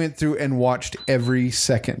he went through and watched every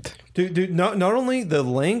second. Dude, not only the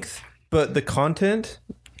length, but the content.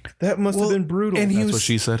 That must have been brutal. And he That's was what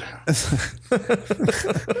she said.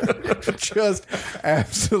 just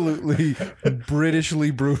absolutely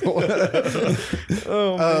Britishly brutal.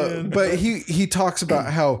 oh man. But he talks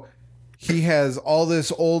about how he has all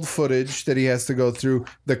this old footage that he has to go through,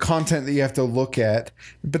 the content that you have to look at.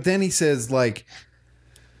 But then he says, like,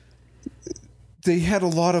 they had a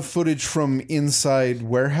lot of footage from inside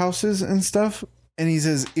warehouses and stuff. And he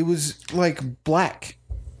says it was like black.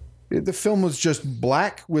 The film was just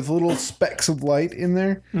black with little specks of light in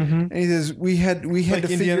there. And he says we had like to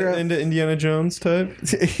figure out Indiana Jones type.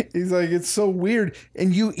 He's like, it's so weird.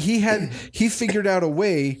 And he figured out a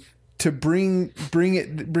way to bring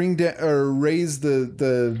down or raise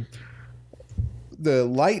the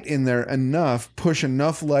light in there enough, push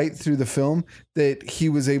enough light through the film that he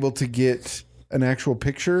was able to get an actual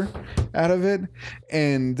picture out of it.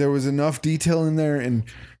 And there was enough detail in there, and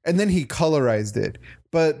then he colorized it.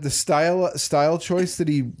 But the style choice that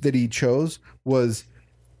he chose was,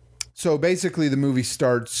 so basically the movie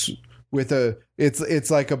starts with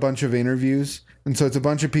it's like a bunch of interviews. And so it's a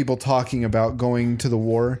bunch of people talking about going to the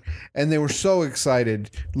war, and they were so excited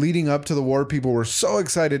leading up to the war. People were so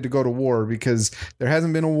excited to go to war because there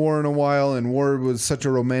hasn't been a war in a while, and war was such a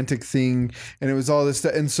romantic thing, and it was all this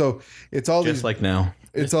stuff. And so it's all Just these, like now.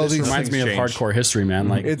 it's all This these reminds me of things change. hardcore history, man.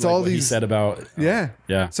 Like It's like all what he these- said about yeah.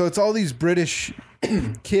 So it's all these British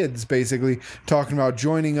kids basically talking about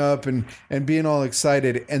joining up and being all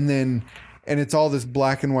excited, and it's all this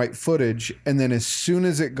black and white footage. And then as soon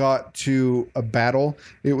as it got to a battle,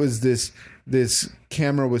 it was this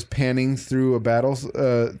camera was panning through a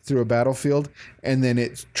battlefield, and then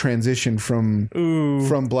it transitioned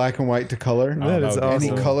from black and white to color. That is And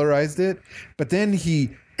he awesome. colorized it. But then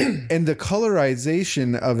and the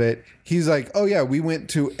colorization of it, he's like, oh yeah, we went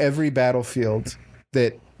to every battlefield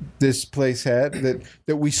that this place had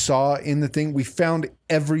that we saw in the thing. We found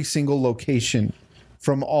every single location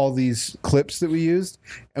from all these clips that we used,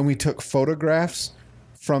 and we took photographs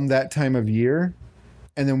from that time of year,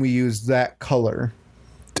 and then we used that color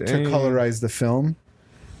to colorize the film.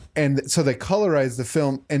 And so they colorized the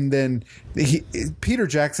film, and then Peter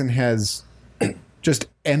Jackson has just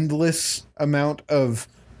endless amount of,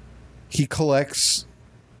 he collects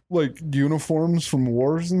like uniforms from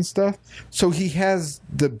wars and stuff. So he has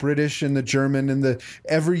the British and the German and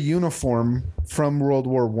every uniform from World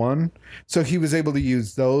War I. So he was able to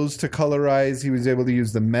use those to colorize. He was able to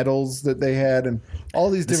use the medals that they had and all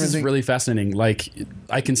these This different is things. really fascinating. Like,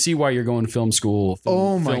 I can see why you're going to film school.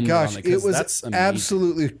 Oh my film gosh. on it, 'cause It was that's amazing.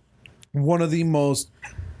 absolutely one of the most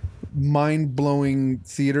mind-blowing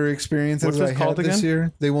theater experiences What's this I had called this again?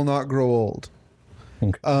 year. They Will Not Grow Old.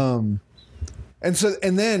 Okay.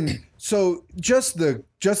 So just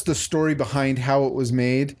the story behind how it was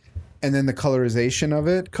made, and then the colorization of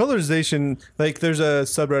it. Colorization, like there's a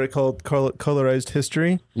subreddit called Colorized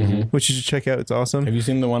History, which you should check out. It's awesome. Have you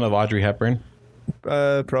seen the one of Audrey Hepburn?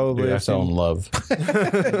 Probably. Dude, I I've fell seen- in love.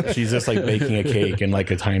 She's just like baking a cake in like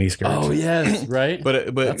a tiny skirt. Oh yes, right. But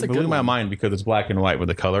it That's a blew good my one. mind because it's black and white, but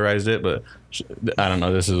they colorized it. But I don't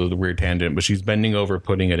know. This is a weird tangent, but she's bending over,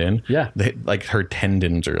 putting it in. Yeah. Like her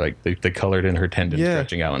tendons are like they colored in her tendons Yeah.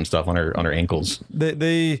 stretching out and stuff on her ankles.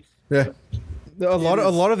 They Yeah. a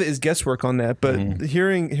lot of it is guesswork on that, but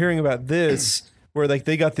hearing about this, where like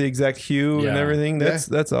they got the exact hue and Yeah. everything,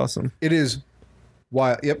 that's awesome. It is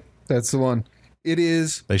wild. Yep, that's the one. It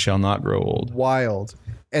is They shall not grow old. wild.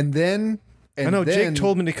 And then I know Jake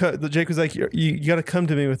told me to cut. Jake was like, "You got to come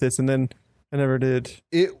to me with this," and then I never did.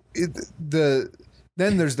 then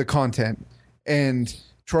there's the content, and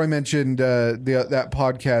Troy mentioned that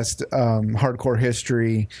podcast, Hardcore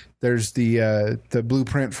History. There's the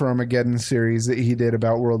Blueprint for Armageddon series that he did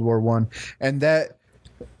about World War I, and that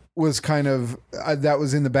was kind of that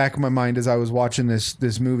was in the back of my mind as I was watching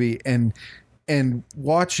this movie and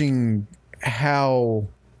watching how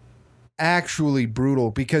actually brutal,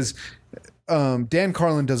 because Dan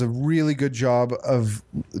Carlin does a really good job of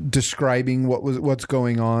describing what's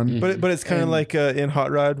going on. But it's kind of like in Hot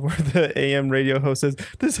Rod, where the AM radio host says,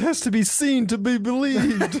 "This has to be seen to be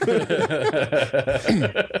believed."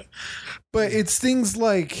 But it's things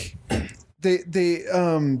like there's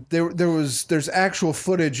actual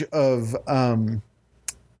footage of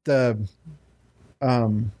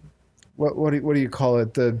what do you call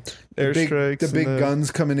it, the Airstrikes big and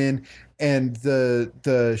guns coming in, and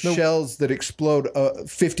the shells that explode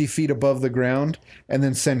 50 feet above the ground and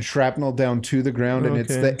then send shrapnel down to the ground, and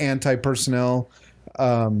it's Okay. the anti-personnel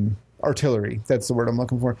artillery. That's the word I'm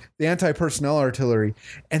looking for. The anti-personnel artillery.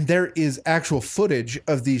 And there is actual footage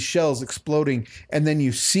of these shells exploding. And then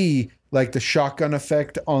you see like the shotgun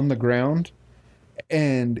effect on the ground.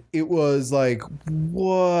 And it was like,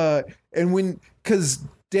 what? And because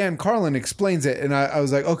Dan Carlin explains it, and I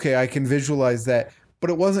was like, okay, I can visualize that. But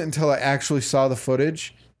it wasn't until I actually saw the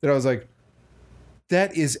footage that I was like,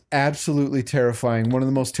 that is absolutely terrifying. One of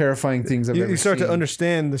the most terrifying things I've ever seen. You start to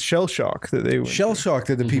understand the shell shock that they went shell shock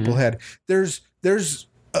that the people had. There's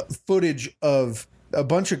footage of a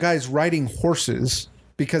bunch of guys riding horses,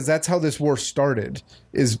 because that's how this war started,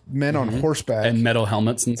 is men on horseback. And metal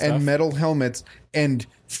helmets and stuff. And metal helmets. And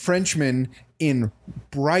Frenchmen in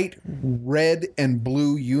bright red and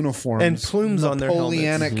blue uniforms. And plumes on their helmets.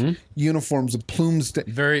 Napoleonic uniforms with plumes.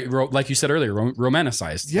 Very, like you said earlier,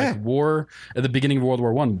 romanticized. Yeah. Like war at the beginning of World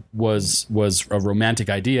War I was a romantic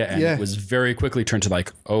idea, and it was very quickly turned to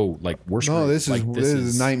like, oh, like we're screwed. No, this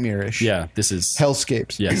is nightmarish. Yeah, this is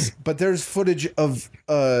hellscapes. Yes. But there's footage of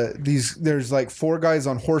there's like 4 guys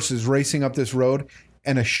on horses racing up this road,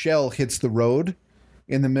 and a shell hits the road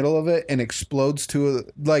in the middle of it and explodes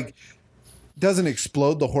doesn't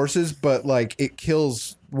explode the horses, but like it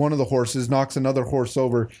kills one of the horses, knocks another horse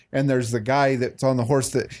over, and there's the guy that's on the horse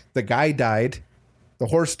that the guy died, the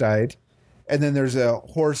horse died, and then there's a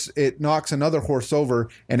horse, it knocks another horse over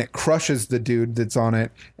and it crushes the dude that's on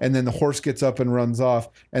it, and then the horse gets up and runs off,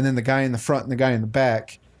 and then the guy in the front and the guy in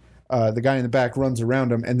the back runs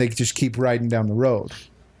around him, and they just keep riding down the road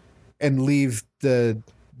and leave the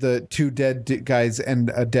 2 dead guys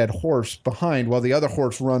and a dead horse behind, while the other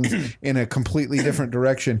horse runs in a completely different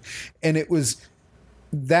direction. And it was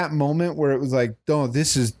that moment where it was like, no,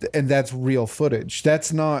 that's real footage.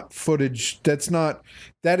 That's not footage.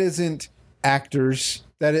 That isn't actors.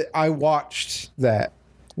 I watched that,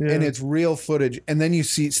 and it's real footage. And then you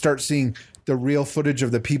start seeing the real footage of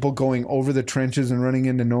the people going over the trenches and running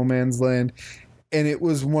into no man's land. And it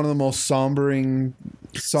was one of the most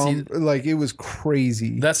like it was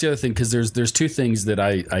crazy. That's the other thing, because there's 2 things that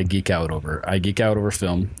I geek out over. I geek out over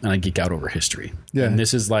film, and I geek out over history. Yeah. And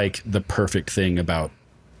this is like the perfect thing about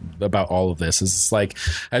all of this. Is it's like,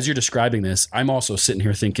 as you're describing this, I'm also sitting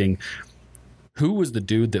here thinking, who was the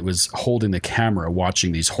dude that was holding the camera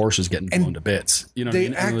watching these horses getting blown to bits? You know what I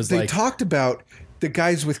mean? And it was they talked about the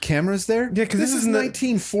guys with cameras there. Yeah, because this is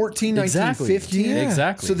 1914, 1915. Yeah.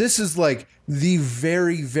 Exactly. So this is like the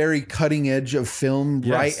very, very cutting edge of film,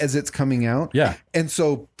 right as it's coming out. Yeah. And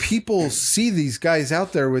so people see these guys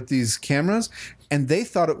out there with these cameras, and they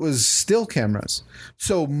thought it was still cameras.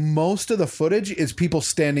 So most of the footage is people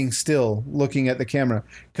standing still looking at the camera,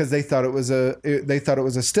 because they thought it was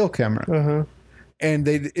a still camera. Uh-huh. And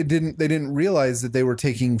they didn't realize that they were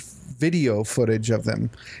taking video footage of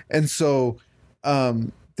them. And so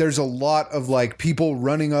there's a lot of like people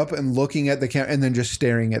running up and looking at the camera and then just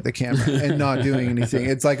staring at the camera and not doing anything.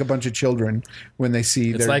 It's like a bunch of children when they see.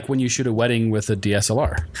 It's like when you shoot a wedding with a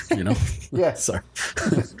DSLR, you know? Yeah. Sorry.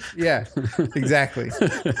 Yeah, exactly.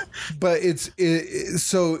 But it's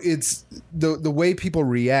the way people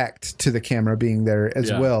react to the camera being there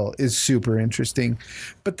as well is super interesting.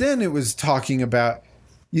 But then it was talking about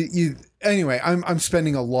you anyway, I'm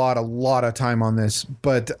spending a lot of time on this,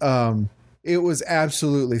 but it was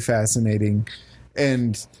absolutely fascinating.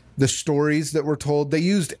 And the stories that were told, they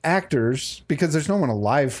used actors because there's no one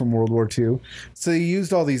alive from World War II. So they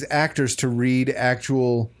used all these actors to read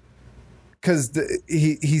actual, because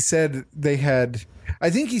he said they had, I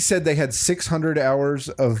think he said they had 600 hours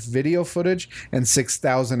of video footage and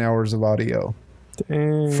 6,000 hours of audio.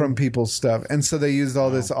 Dang. From people's stuff. And so they used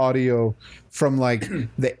all this audio from like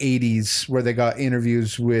the 80s, where they got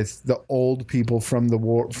interviews with the old people from the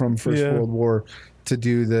war, from First World War, to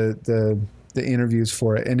do the interviews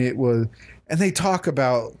for it. And they talk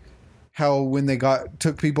about how when they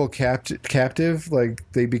took people captive, like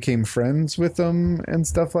they became friends with them and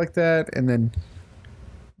stuff like that. And then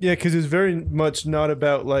because it's very much not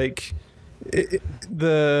about like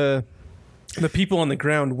the people on the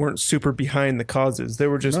ground weren't super behind the causes. They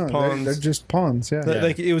were just pawns. They're just pawns. Yeah.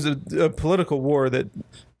 Like it was a political war that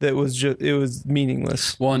was just, it was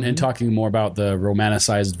meaningless. Well, and talking more about the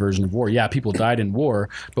romanticized version of war. Yeah, people died in war,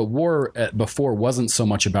 but war before wasn't so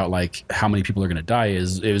much about like how many people are going to die.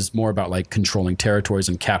 It was more about like controlling territories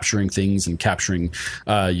and capturing things and capturing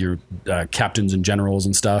your captains and generals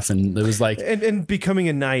and stuff. And it was like and becoming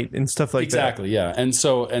a knight and stuff like that. Exactly. Yeah. And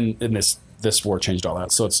so and this war changed all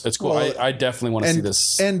that, so it's cool. Well, I definitely want to see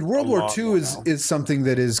this. And World War II is something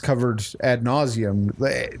that is covered ad nauseum.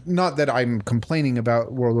 Not that I'm complaining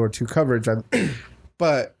about World War II coverage,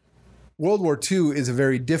 but World War II is a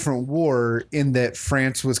very different war in that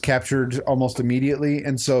France was captured almost immediately,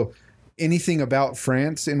 and so anything about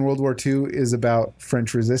France in World War II is about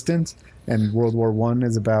French resistance, and World War I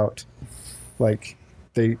is about like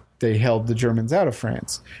they held the Germans out of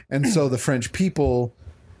France, and so the French people,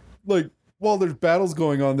 like while there's battles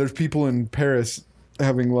going on, there's people in Paris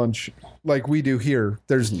having lunch like we do here.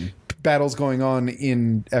 There's battles going on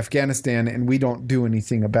in Afghanistan, and we don't do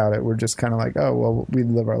anything about it. We're just kind of like, oh well, we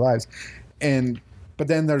live our lives, but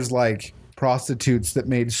then there's like prostitutes that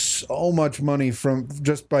made so much money from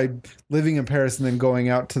just by living in Paris and then going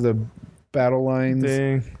out to the battle lines.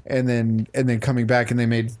 Dang. and then coming back, and they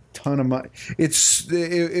made a ton of money. I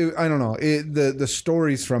don't know, the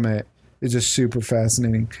stories from it is just super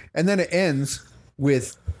fascinating. And then it ends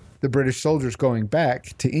with the British soldiers going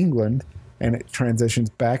back to England, and it transitions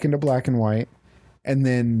back into black and white, and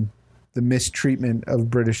then the mistreatment of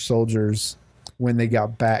British soldiers when they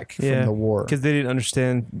got back from the war, because they didn't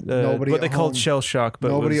understand Nobody what they at called home- shell shock. But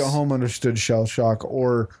nobody at home understood shell shock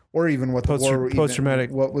or even what the war, post-traumatic.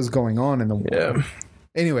 what was going on in the war. Yeah.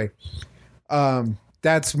 Anyway,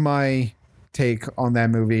 that's my take on that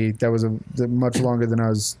movie. That was much longer than I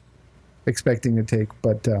was expecting to take,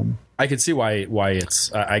 but I could see why it's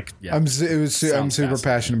yeah. I'm Sounds super fascinating.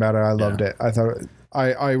 passionate about it. I loved it. I thought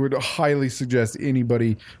I would highly suggest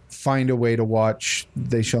anybody find a way to watch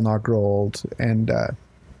They Shall Not Grow Old and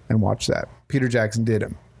watch that. Peter Jackson did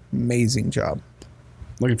an amazing job.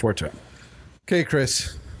 Looking forward to it. Okay,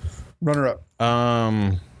 Chris, runner up.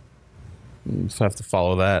 Just have to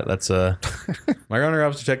follow that. That's my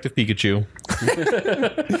runner-up is Detective Pikachu.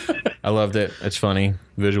 I loved it. It's funny.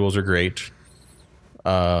 Visuals are great.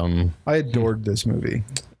 I adored this movie.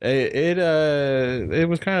 It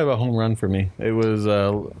was kind of a home run for me. It was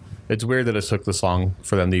it's weird that it took this long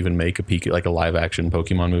for them to even make a live action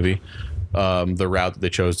Pokemon movie. The route that they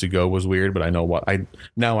chose to go was weird, but I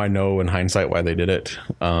know in hindsight why they did it.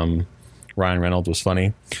 Ryan Reynolds was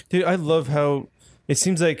funny. Dude, I love how it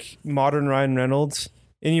seems like modern Ryan Reynolds,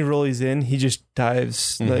 any role he's in, he just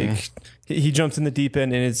dives. Like he jumps in the deep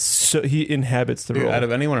end, and he inhabits the role. Out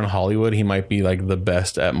of anyone in Hollywood, he might be like the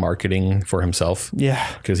best at marketing for himself.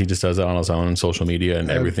 Yeah. Because he just does it on his own on social media, and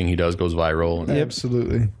everything he does goes viral. And,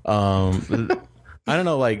 Absolutely. I don't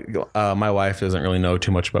know, like my wife doesn't really know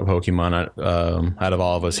too much about Pokemon. Out of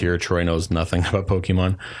all of us here, Troy knows nothing about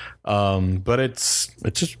Pokemon. But it's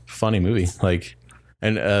just a funny movie. Like,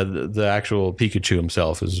 and the actual Pikachu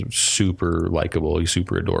himself is super likable. He's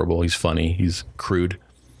super adorable. He's funny. He's crude.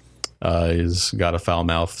 He's got a foul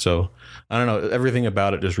mouth. So I don't know. Everything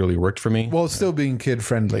about it just really worked for me. Well, still being kid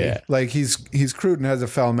friendly. Yeah. Like he's crude and has a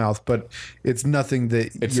foul mouth, but it's nothing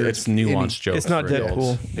that It's nuanced jokes. It's not for adults.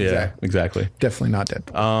 Deadpool. Yeah, exactly. Definitely not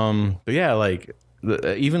Deadpool. But yeah, like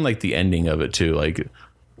even like the ending of it too, like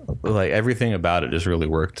everything about it just really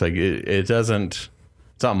worked. Like it's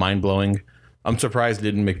not mind blowing. I'm surprised it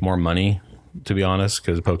didn't make more money, to be honest,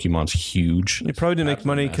 because Pokemon's huge. You probably didn't make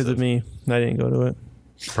money because of me. I didn't go to it.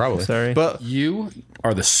 Probably. Sorry. But You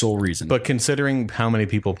are the sole reason. But considering how many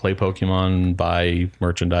people play Pokemon, buy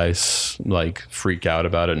merchandise, like freak out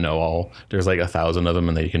about it, there's like 1,000 of them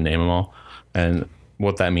and they can name them all. And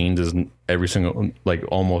what that means is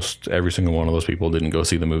almost every single one of those people didn't go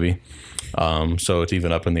see the movie. So it's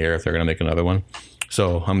even up in the air if they're going to make another one.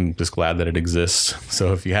 So I'm just glad that it exists.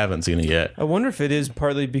 So if you haven't seen it yet, I wonder if it is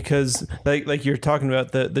partly because like you're talking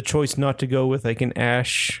about the choice not to go with like an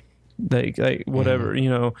Ash, like whatever,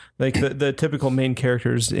 like the typical main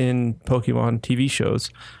characters in Pokemon TV shows.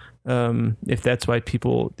 If that's why it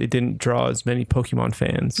didn't draw as many Pokemon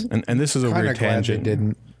fans. and this is a Kind weird of glad tangent. they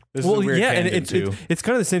didn't. This is a weird and tangent too. it's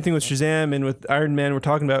kind of the same thing with Shazam and with Iron Man. We're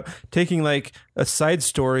talking about taking like a side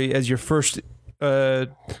story as your first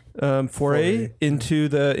foray into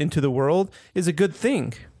the world is a good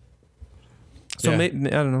thing. So Yeah. I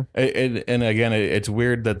don't know. And again, it's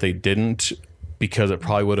weird that they didn't, because it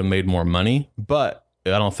probably would have made more money, but I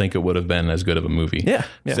don't think it would have been as good of a movie. Yeah.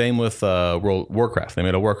 Same with Warcraft. They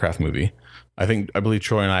made a Warcraft movie. I believe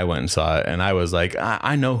Troy and I went and saw it, and I was like,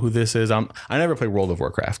 I know who this is. I never played World of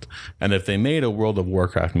Warcraft, and if they made a World of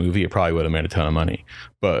Warcraft movie, it probably would have made a ton of money.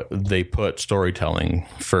 But they put storytelling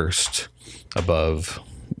first above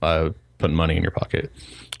putting money in your pocket.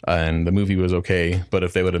 And the movie was okay, but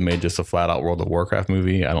if they would have made just a flat out World of Warcraft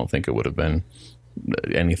movie, I don't think it would have been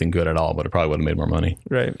anything good at all, but it probably would have made more money.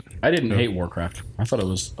 Right. I didn't hate Warcraft. I thought it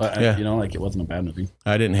was, it wasn't a bad movie.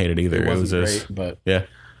 I didn't hate it either. It wasn't just great, but yeah.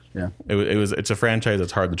 yeah. It's a franchise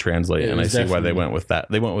that's hard to translate, and I was see why they definitely- went with that.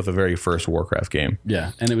 They went with the very first Warcraft game.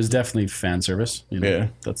 Yeah, and it was definitely fan service. Yeah.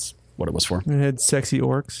 That's what it was for. It had sexy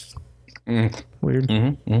orcs. Weird.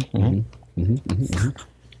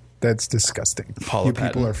 That's disgusting. Paula You people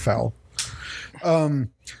Patton. are foul.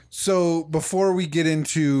 So before we get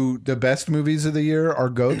into the best movies of the year, our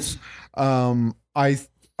goats, I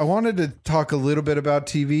wanted to talk a little bit about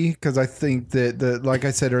TV because I think that like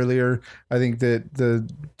I said earlier, I think that the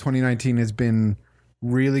 2019 has been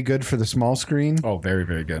really good for the small screen. Oh, very,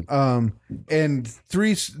 very good. And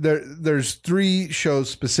there's three shows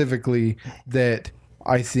specifically that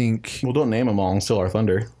I think. Well, don't name them all and steal our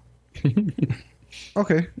thunder.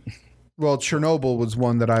 Okay. Well, Chernobyl was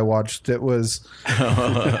one that I watched. That was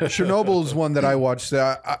Chernobyl is one that I watched.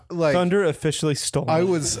 Like Thunder officially stolen.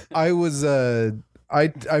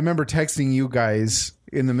 I remember texting you guys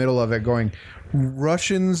in the middle of it, going,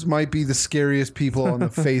 Russians might be the scariest people on the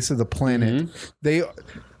face of the planet. The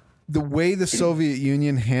way the Soviet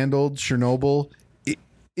Union handled Chernobyl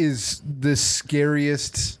is the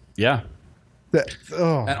scariest. Yeah.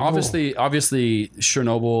 And obviously,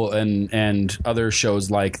 Chernobyl and other shows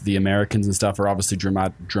like The Americans and stuff are obviously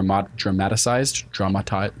dramatized.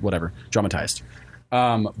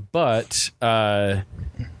 But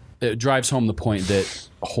it drives home the point that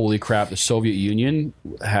holy crap, the Soviet Union.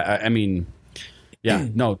 To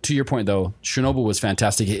your point though, Chernobyl was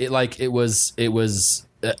fantastic. It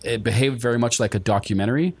behaved very much like a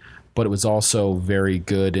documentary, but it was also very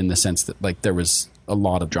good in the sense that like there was a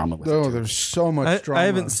lot of drama with it. Oh, there's so much drama. I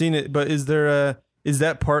haven't seen it, but is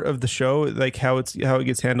that part of the show, like how it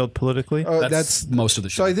gets handled politically? That's most of the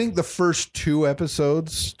show. So I think the first two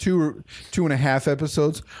and a half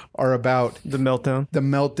episodes are about The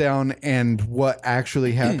meltdown and what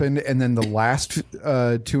actually happened, and then the last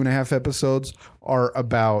 2.5 episodes are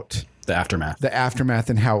about the aftermath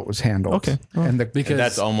and how it was handled. Okay. And Because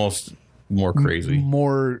that's almost more crazy.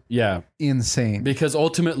 more insane. Because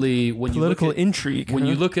ultimately, when political you look at, intrigue. when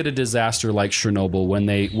you look at a disaster like Chernobyl, when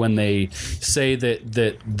they say that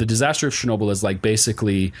the disaster of Chernobyl is like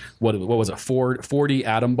basically what was it, 40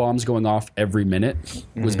 atom bombs going off every minute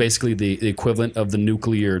was basically the equivalent of the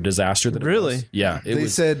nuclear disaster that it Really? was. Yeah, They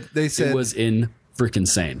said it was in freaking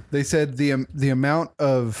insane. They said the amount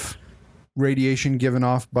of radiation given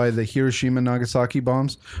off by the Hiroshima and Nagasaki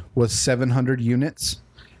bombs was 700 units.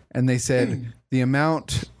 And they said the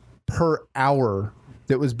amount per hour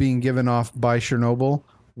that was being given off by Chernobyl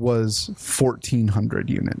was 1,400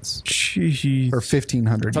 units. Jeez. Or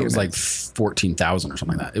 1,500 I thought it units. was like 14,000 or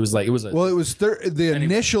something like that. It was the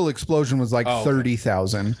initial explosion was like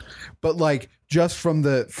 30,000, but like just from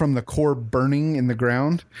the core burning in the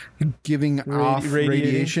ground, giving off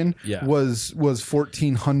radiation was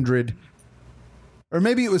 1,400. Or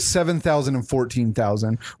maybe it was 7,000 and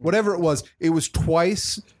 14,000. Whatever it was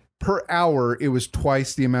twice per hour. It was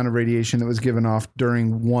twice the amount of radiation that was given off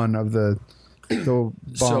during one of the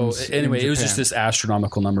bombs. So anyway, it was just this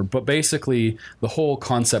astronomical number. But basically, the whole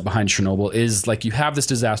concept behind Chernobyl is like you have this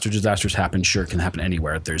disaster. Disasters happen. Sure, it can happen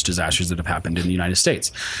anywhere. There's disasters that have happened in the United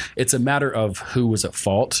States. It's a matter of who was at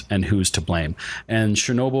fault and who's to blame. And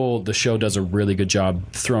Chernobyl, the show does a really good job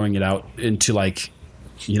throwing it out into like,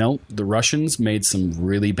 the Russians made some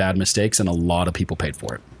really bad mistakes and a lot of people paid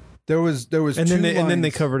for it. There was and then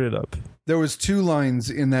they covered it up. There was two lines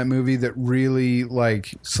in that movie that really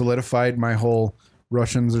like solidified my whole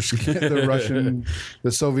Russians are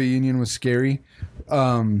the Soviet Union was scary.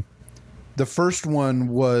 The first one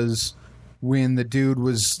was when the dude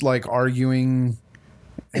was like arguing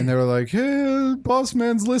and they were like, "Hey, boss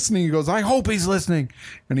man's listening." He goes, "I hope he's listening."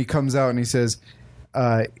 And he comes out and he says,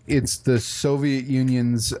 it's the Soviet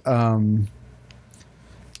Union's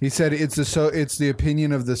he said it's the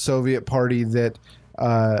opinion of the Soviet Party that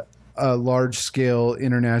a large-scale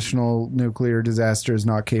international nuclear disaster is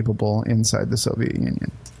not capable inside the Soviet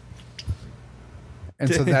Union.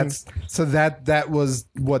 And so that was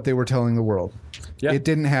what they were telling the world. Yeah. It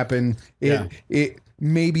didn't happen. It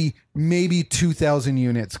maybe 2,000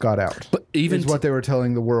 units got out. But even is what they were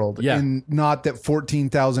telling the world. Yeah. And not that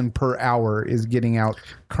 14,000 per hour is getting out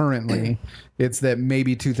currently. It's that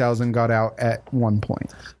maybe 2,000 got out at one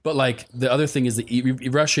point. But like the other thing is that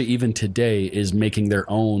Russia even today is making their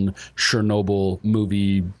own Chernobyl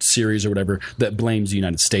movie series or whatever that blames the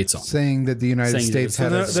United States on. Saying that the United States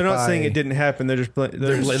had a spy. They're not saying it didn't happen. They're just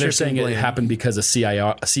they're saying it happened because a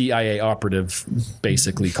CIA operative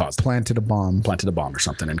basically caused it. Planted a bomb or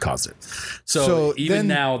something and caused it. So even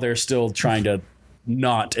now they're still trying to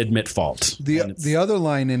not admit fault. The other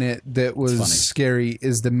line in it that was scary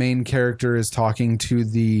is the main character is talking to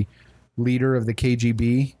the leader of the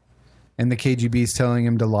KGB, and the KGB is telling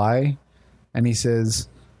him to lie, and he says,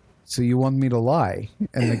 "So you want me to lie?"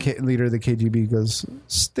 And the leader of the KGB goes,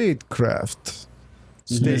 "Statecraft."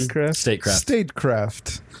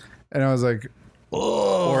 Statecraft. And I was like,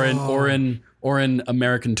 or in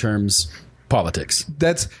American terms, politics.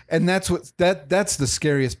 That's the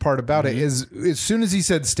scariest part about it is as soon as he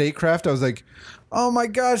said statecraft, I was like, oh my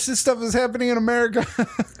gosh, this stuff is happening in America.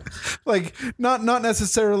 Like not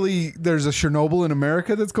necessarily there's a Chernobyl in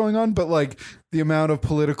America that's going on, but like the amount of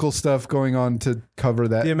political stuff going on to cover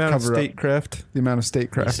that. The amount of cover up statecraft. the amount of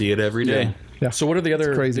statecraft. See it every day. Yeah. So what are the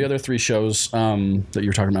other crazy. 3 shows that you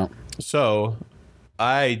were talking about? So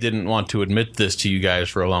I didn't want to admit this to you guys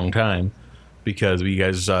for a long time because we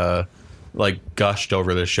guys like gushed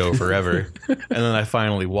over this show forever. And then I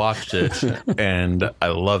finally watched it and I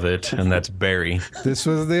love it. And that's Barry. This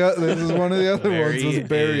was one of the other ones. Was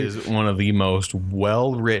Barry. Is one of the most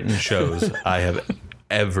well-written shows I have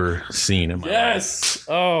ever seen in my life.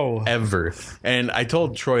 Oh. Ever. And I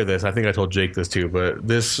told Troy this. I think I told Jake this too. But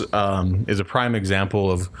this is a prime example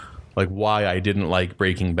of like why I didn't like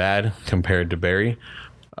Breaking Bad compared to Barry.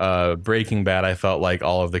 Breaking Bad, I felt like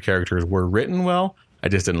all of the characters were written well. I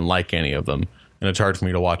just didn't like any of them. And it's hard for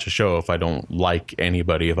me to watch a show if I don't like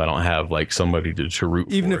anybody, if I don't have like somebody to root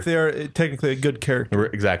for. Even if they are technically a good character.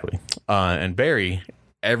 Exactly. And Barry,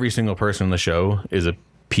 every single person in the show is a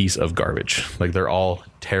piece of garbage. Like they're all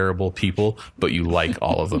terrible people, but you like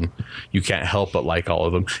all of them. You can't help but like all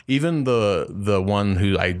of them. Even the one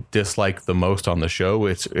who I dislike the most on the show,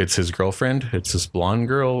 it's his girlfriend. It's this blonde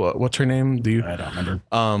girl. What's her name? I don't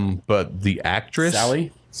remember. But the actress,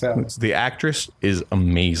 Sally? the actress is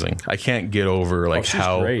amazing. I can't get over like she's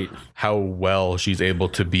great. how well she's able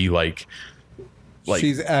to be like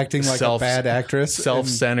she's acting like a bad actress.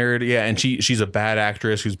 Self-centered, yeah, and she's a bad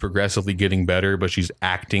actress who's progressively getting better, but she's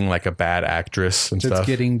acting like a bad actress and It's stuff.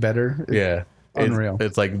 getting better. Yeah. Unreal.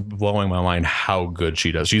 It's like blowing my mind how good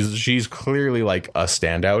she does. She's clearly like a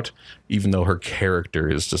standout, even though her character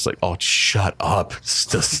is just like, oh, shut up,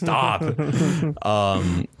 just stop.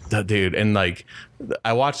 That dude, and like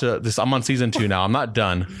I watched this. I'm on season 2 now. I'm not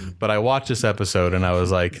done, but I watched this episode and I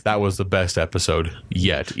was like, that was the best episode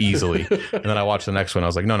yet, easily. And then I watched the next one. I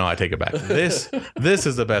was like, no, I take it back. This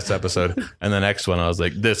is the best episode. And the next one, I was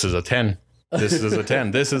like, this is a 10. This is a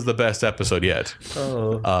 10. This is the best episode yet.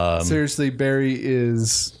 Seriously, Barry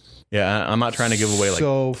is Yeah, I'm not trying to give away like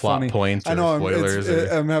so plot funny. points or I know spoilers.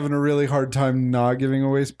 I'm having a really hard time not giving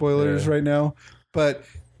away spoilers right now. But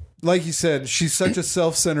like you said, she's such a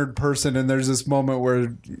self-centered person, and there's this moment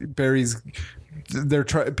where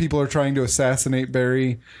people are trying to assassinate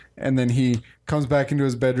Barry, and then he comes back into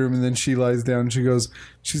his bedroom, and then she lies down and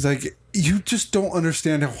she's like, you just don't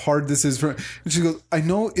understand how hard this is for. And she goes, I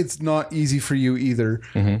know it's not easy for you either,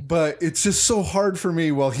 but it's just so hard for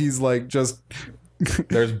me. While he's like just.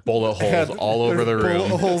 There's bullet holes all over the room.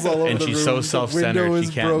 Bullet holes all over and the she's room. so self-centered window she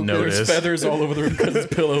is can't broken. notice. There's feathers all over the room because his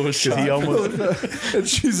pillow was shot. And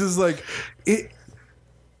she's just like,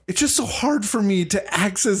 it's just so hard for me to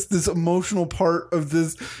access this emotional part of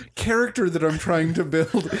this character that I'm trying to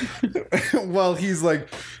build while he's like,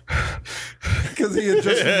 because he had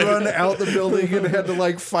just run out the building and had to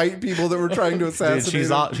like fight people that were trying to assassinate Dude,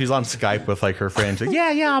 him. she's on Skype with like her friends. Like,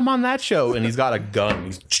 yeah, I'm on that show, and he's got a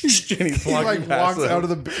gun. He's He like walks out of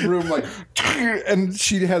the room like, and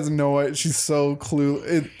she has no. She's so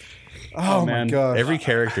clueless. Oh my man. god! Every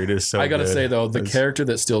character is so. I gotta good. say though, the character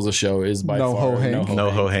that steals the show is by No far Ho Hank.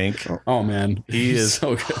 NoHo Hank. Oh man, He He's is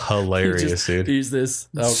so good. hilarious, dude. He's this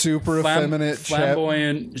Super effeminate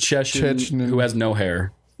flamboyant Chechen Chechen. who has no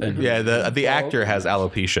hair. And Yeah, the actor has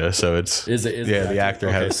alopecia, so it's is it? yeah, the actor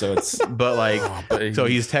okay, has. So it's But like, but so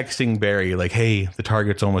he's texting Barry like, "Hey, the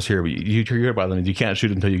target's almost here, but you hear about them. You can't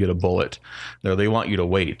shoot until you get a bullet. They want you to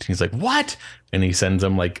wait." He's like, "What?" And he sends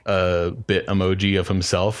him like a bit emoji of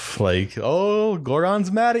himself, like, "Oh, Goron's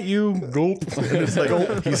mad at you." Gulp. And it's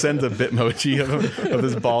like he sends a bit emoji of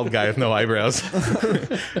this bald guy with no eyebrows,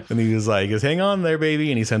 and he was like, "Hang on there,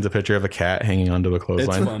 baby." And he sends a picture of a cat hanging onto a it's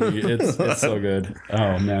clothesline. funny. It's so good.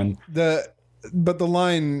 Oh man. But the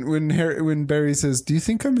line when Barry says, "Do you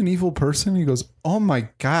think I'm an evil person?" He goes, "Oh my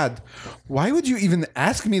god, why would you even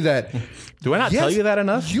ask me that?" Do I not tell Yes, you that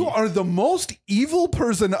enough? You are the most evil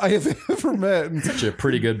person I have ever met. Such a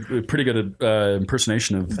pretty good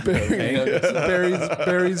impersonation of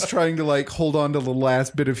Barry's trying to like hold on to the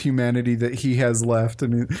last bit of humanity that he has left,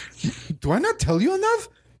 and do I not tell you enough?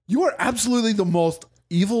 You are absolutely the most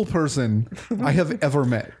evil person I have ever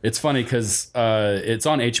met. It's funny because it's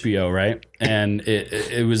on HBO, right? and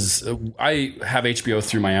it was. I have HBO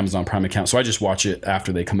through my Amazon Prime account, so I just watch it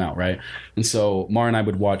after they come out, right? And so Mara and I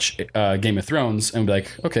would watch Game of Thrones and be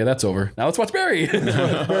like, okay, that's over. Now let's watch Barry.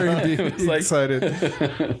 Very like- excited.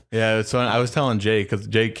 Yeah, it's fun. I was telling Jake because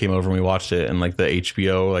Jake came over and we watched it, and like the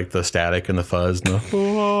HBO, like the static and the fuzz,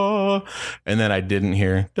 and and then I didn't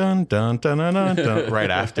hear dun dun dun dun dun, dun right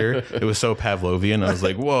after. It was so Pavlovian. I was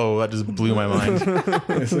like, whoa, that just blew my mind.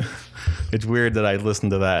 It's weird that I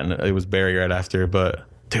listened to that and it was Barry right after, but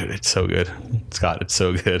dude, it's so good. Scott, it's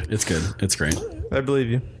so good. It's good. It's great. I believe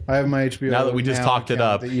you. I have my HBO. Now that we just talked it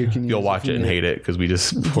account up, that you can you'll use watch if you it and need hate it because we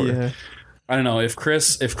just Yeah. I don't know if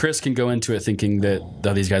Chris can go into it thinking that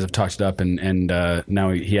these guys have talked it up and now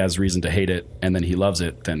he has reason to hate it and then he loves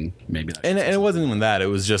it, then maybe that's And it wasn't even that. It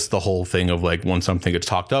was just the whole thing of like when something gets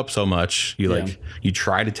talked up so much, you Yeah. you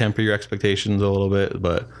try to temper your expectations a little bit,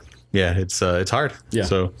 but yeah, it's hard. Yeah.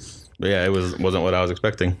 So yeah, it wasn't what I was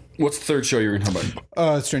expecting. What's the third show you're going to talk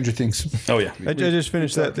about? Stranger Things. Oh yeah, I just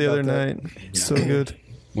finished that the other about that. night. So good.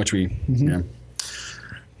 which we yeah.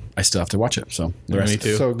 I still have to watch it. So the rest. Me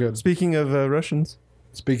too. So good. Speaking of Russians,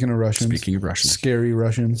 Speaking of Russians. Speaking of Russians, Scary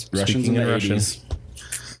Russians. Russians Speaking in the of Russians.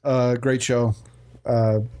 80s. Great show.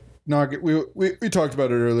 We talked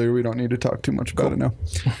about it earlier. We don't need to talk too much about it now.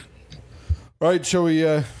 All right, shall we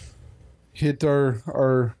hit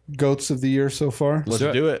our goats of the year so far? Let's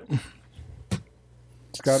do do it.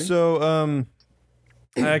 Scotty? so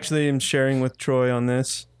I actually am sharing with Troy on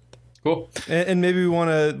this, Cool. and maybe we want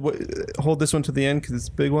to hold this one to the end because it's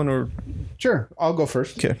a big one. Or Sure, I'll go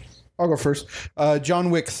first. okay, I'll go first. John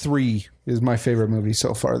Wick 3 is my favorite movie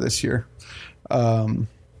so far this year.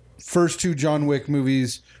 First two John Wick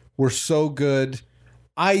movies were so good.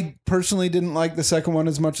 I personally didn't like the second one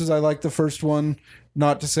as much as I liked the first one.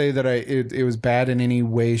 Not to say that it was bad in any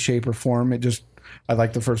way, shape, or form. I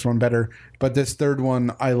liked the first one better. But this third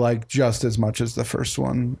one I like just as much as the first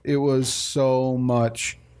one. It was so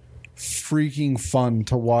much freaking fun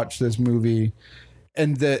to watch this movie.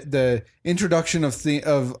 And the introduction of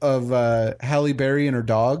Halle Berry and her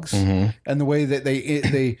dogs, and the way that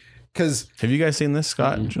they because Have you guys seen this,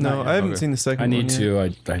 Scott? no, I haven't Okay. seen the second. I one need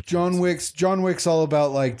yet. to. I John Wick's all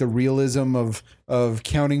about like the realism of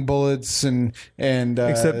counting bullets and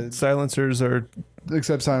Except silencers are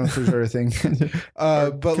except silencers are a thing,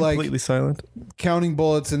 but like completely silent. counting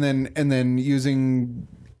bullets and then using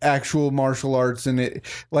actual martial arts, and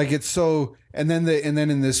it's so. And then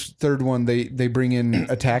in this third one they bring in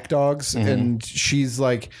attack dogs, and she's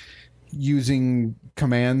like using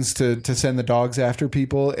commands to send the dogs after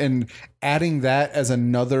people, and adding that as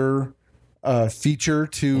another feature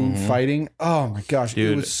to fighting. Oh my gosh,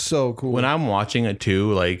 Dude, it was so cool. When I'm watching it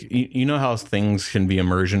too, like you know how things can be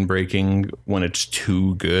immersion breaking when it's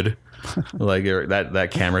too good. Like that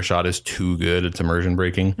camera shot is too good. It's immersion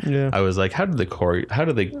breaking. Yeah. I was like, how did they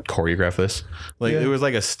choreograph this? Like Yeah. it was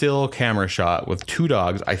like a still camera shot with two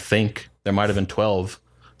dogs. I think there might have been 12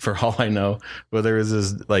 for all I know. But there was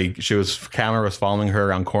this like camera was following her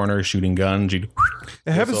around corners, shooting guns. It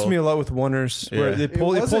happens to me a lot with oneers where Yeah. they it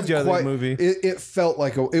pulled you wasn't out of quite- the movie. It felt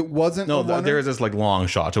like it wasn't. No, a oneer. there was this like long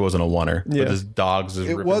shots. It wasn't a oneer. Yeah. But this dogs. Is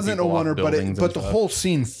It ripping wasn't a people off oneer, buildings but and the stuff. whole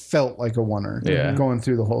scene felt like a oneer. Yeah. Going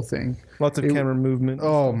through the whole thing. Lots of camera movement.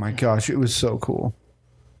 Oh my gosh, it was so cool.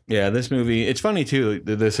 Yeah, this movie. It's funny too.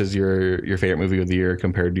 That this is your favorite movie of the year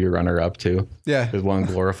compared to your runner-up too. Yeah. Because one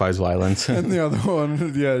glorifies violence. And the other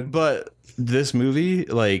one, yeah. But this movie,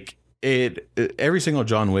 like every single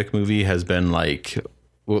John Wick movie has been like,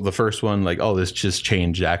 well, the first one, like, oh, this just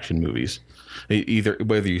changed action movies. Either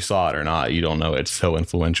whether you saw it or not, you don't know. It's so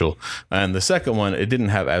influential. And the second one, it didn't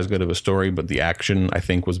have as good of a story, but the action I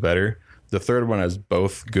think was better. The third one has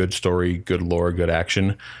both good story, good lore, good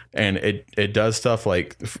action, and it does stuff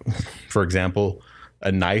like, for example,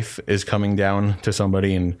 a knife is coming down to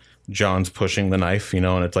somebody and John's pushing the knife, and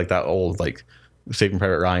it's like that old like Saving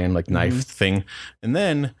Private Ryan like knife thing. And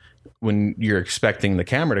then when you're expecting the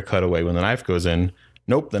camera to cut away when the knife goes in,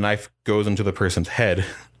 nope, the knife goes into the person's head.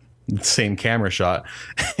 Same camera shot,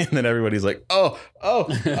 and then everybody's like, oh,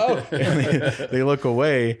 and they look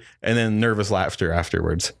away, and then nervous laughter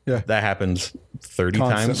afterwards. Yeah. That happens 30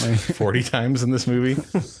 Constantly. times, 40 times in this movie.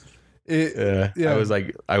 Yeah.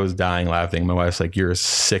 I was dying laughing. My wife's like, you're a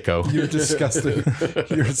sicko. You're disgusting.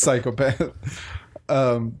 You're a psychopath.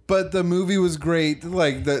 But the movie was great.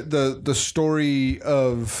 Like the story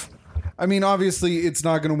of, I mean, obviously it's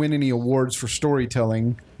not going to win any awards for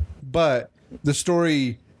storytelling, but the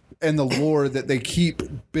story and the lore that they keep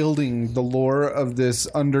building, the lore of this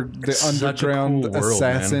Such a underground cool world,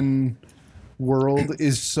 assassin world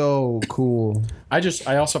is so cool. I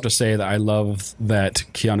also have to say that I love that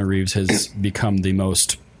Keanu Reeves has become the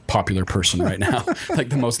most popular person right now, like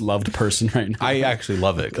the most loved person right now. I actually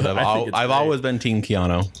love it because I think it's I've great. always been Team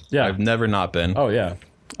Keanu. Yeah. I've never not been. Oh yeah.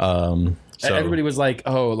 So Everybody was like,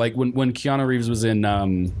 oh, like when Keanu Reeves was in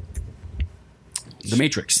The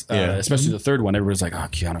Matrix, Yeah. especially the third one, everybody was like, oh,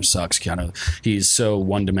 Keanu sucks. He's so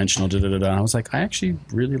one dimensional. And I was like, I actually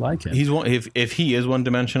really like him. he's one. If he is one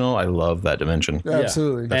dimensional, I love that dimension. Yeah.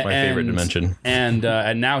 Absolutely. That's my favorite dimension. And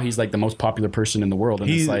now he's like the most popular person in the world. And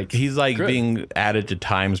He's it's like good. being added to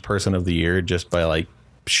Times Person of the Year just by like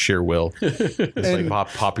sheer will. It's like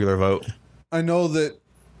popular vote. I know that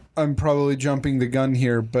I'm probably jumping the gun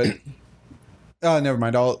here, but never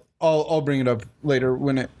mind. I'll bring it up later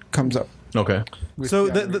when it comes up. Okay. So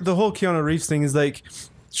the whole Keanu Reeves thing is like,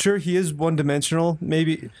 sure, he is one dimensional.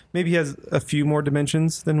 Maybe he has a few more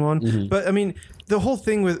dimensions than one. Mm-hmm. But I mean, the whole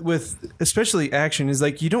thing with especially action is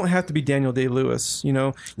like, you don't have to be Daniel Day-Lewis. You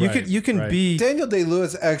know, you can be Daniel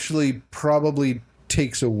Day-Lewis actually probably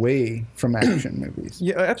takes away from action movies.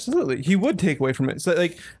 Yeah, absolutely. He would take away from it. So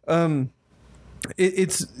like,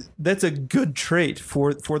 that's a good trait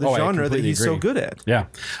for the I genre that completely he's so agree. good at. Yeah,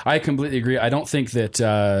 I completely agree. I don't think that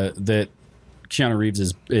that Keanu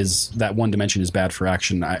Reeves is that one dimension is bad for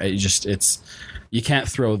action. You can't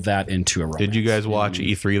throw that into a romance. Did you guys watch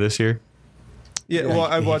E3 this year? Yeah, well,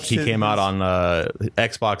 I watched. He came out on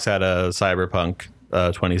Xbox had a Cyberpunk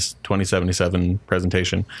 2077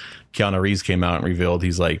 presentation. Keanu Reeves came out and revealed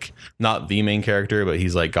he's like not the main character, but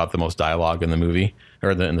he's like got the most dialogue in the movie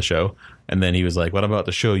or in the show. And then he was like, "What I'm about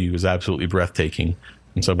to show you is absolutely breathtaking."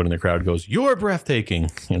 And somebody in the crowd goes, "You're breathtaking."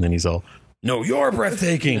 And then he's all, "No, you're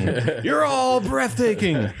breathtaking. You're all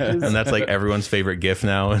breathtaking." And that's like everyone's favorite GIF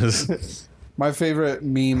now is. My favorite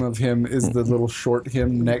meme of him is the little short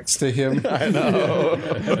him next to him. I know.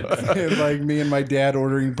 Like me and my dad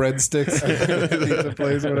ordering breadsticks at the pizza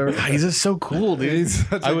place or whatever. He's just so cool, dude. He's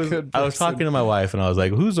such I a was good I was person. talking to my wife and I was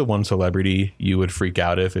like, "Who's the one celebrity you would freak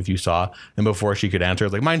out if you saw?" And before she could answer, I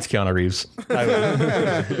was like, "Mine's Keanu Reeves."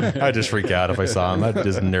 I'd just freak out if I saw him. I'd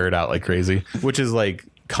just nerd out like crazy, which is like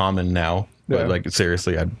common now. But Yeah. like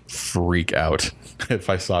seriously, I'd freak out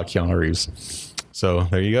if I saw Keanu Reeves. So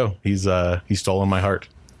there you go. He's stolen my heart.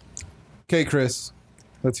 Okay, Chris,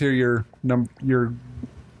 let's hear your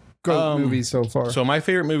GOAT movie so far. So my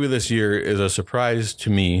favorite movie this year is a surprise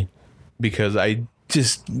to me because I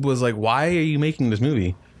just was like, why are you making this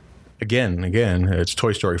movie? Again, it's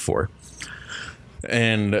Toy Story 4.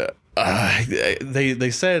 And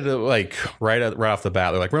they said like right off the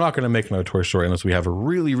bat, they're like, we're not going to make another Toy Story unless we have a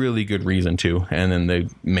really, really good reason to. And then they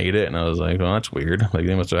made it and I was like, well, that's weird. Like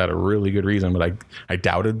they must have had a really good reason, but I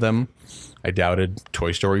doubted them. I doubted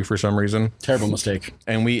Toy Story for some reason. Terrible mistake.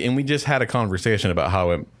 And we just had a conversation about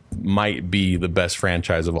how it might be the best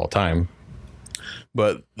franchise of all time.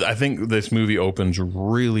 But I think this movie opens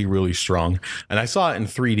really, really strong. And I saw it in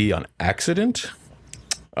 3D on accident.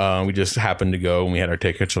 We just happened to go and we had our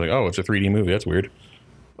tickets. We're like, oh, it's a 3D movie. That's weird.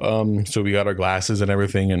 So we got our glasses and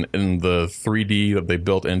everything. And the 3D that they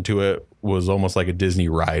built into it was almost like a Disney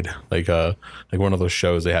ride. Like one of those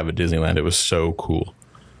shows they have at Disneyland. It was so cool.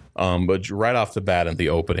 But right off the bat in the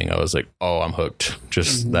opening, I was like, oh, I'm hooked.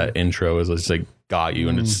 Just that intro is just like got you.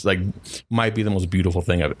 And it's like might be the most beautiful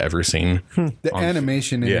thing I've ever seen. the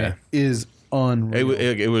animation in yeah. it is unreal.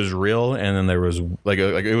 It was real, and then there was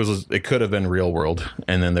it could have been real world,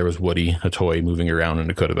 and then there was Woody, a toy moving around,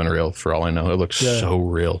 and it could have been real for all I know. It looks so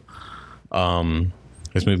real.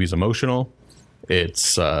 This movie's emotional.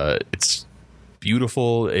 It's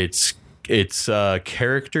beautiful. It's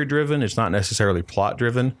character driven. It's not necessarily plot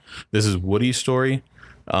driven. This is Woody's story.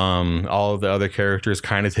 All of the other characters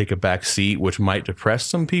kind of take a back seat, which might depress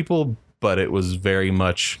some people, but it was very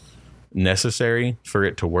much necessary for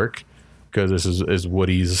it to work. Because this is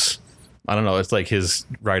Woody's, I don't know, it's like his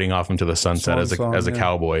riding off into the sunset as a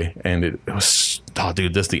cowboy, and it was, oh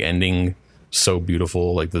dude, the ending so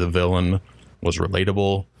beautiful. Like the villain was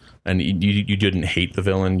relatable, and you didn't hate the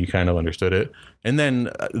villain, you kind of understood it. And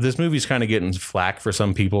then this movie's kind of getting flack for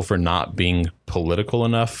some people for not being political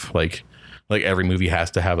enough. Like every movie has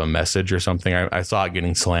to have a message or something. I saw it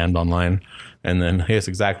getting slammed online, and then yes,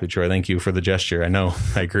 exactly, Troy. Thank you for the gesture. I know,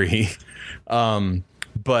 I agree,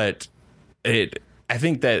 but. I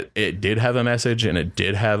think that it did have a message and it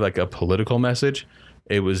did have like a political message.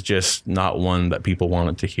 It was just not one that people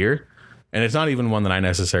wanted to hear. And it's not even one that I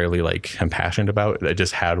necessarily like am passionate about. It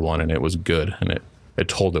just had one and it was good and it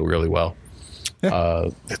told it really well.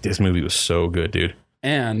 This movie was so good, dude.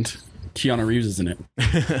 And Keanu Reeves is in it.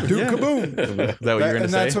 Dude, kaboom! Is that what you're going to say?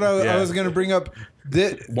 And that's what I was going to bring up.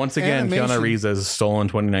 Once again, Keanu Reeves has stolen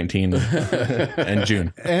 2019 in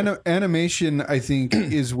June. Animation, I think,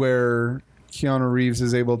 is where Keanu Reeves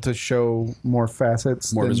is able to show more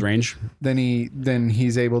facets, More of his range. than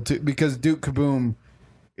he's able to, because Duke Kaboom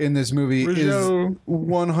in this movie is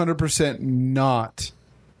 100% not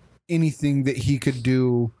anything that he could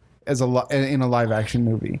do as in a live action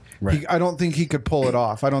movie. Right. I don't think he could pull it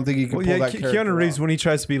off. I don't think he could pull that character Keanu Reeves, off. when he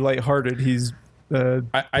tries to be lighthearted, he's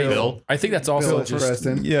I think that's also Bill just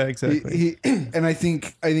Preston. yeah, exactly. And I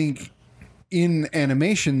think in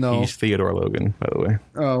animation though, He's Theodore Logan, by the way.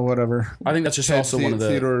 oh whatever. I think that's just also one of the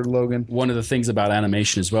Theodore Logan. one of the things about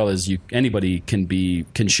animation as well is anybody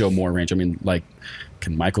can show more range. I mean, like,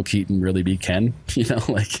 can Michael Keaton really be Ken? You know,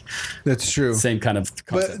 like, That's true. same kind of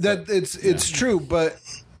concept. But it's true. But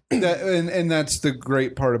that and that's the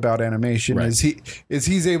great part about animation Right. is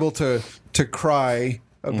he's able to cry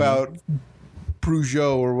about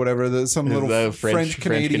Peugeot or whatever, some little The French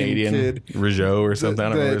Canadian kid Rougeau or something. I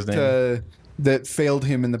don't know his name. that failed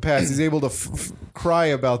him in the past. He's able to cry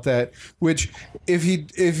about that. Which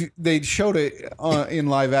if they showed it in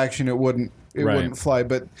live action, it wouldn't fly.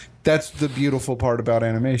 But that's the beautiful part about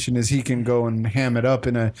animation is he can go and ham it up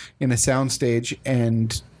in a soundstage,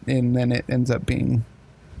 and then it ends up being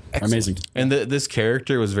excellent. Amazing. And this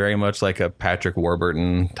character was very much like a Patrick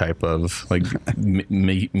Warburton type of like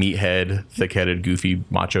meathead, thick-headed, goofy,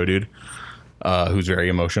 macho dude who's very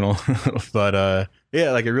emotional. But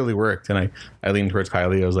yeah, like it really worked. And I leaned towards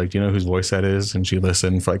Kylie. I was like, do you know whose voice that is? And she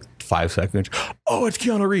listened for like 5 seconds. Oh, it's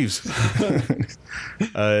Keanu Reeves.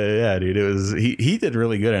 Yeah, dude, it was he did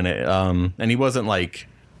really good in it. And he wasn't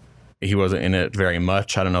in it very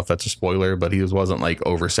much. I don't know if that's a spoiler, but he wasn't like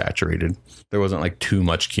oversaturated. There wasn't like too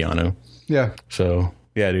much Keanu. Yeah. So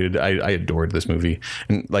yeah, dude, I adored this movie.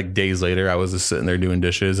 And like days later, I was just sitting there doing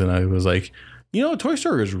dishes, and I was like, you know, Toy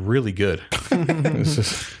Story is really good. It's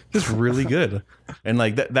just really good. And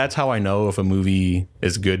like that's how I know if a movie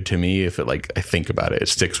is good to me. If it like I think about it, it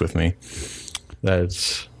sticks with me.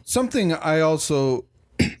 That's Something I also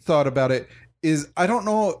thought about it is I don't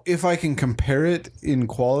know if I can compare it in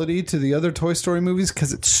quality to the other Toy Story movies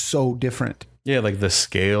because it's so different. yeah, like the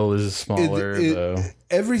scale is smaller.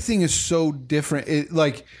 Everything is so different. It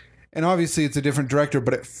like, and obviously it's a different director,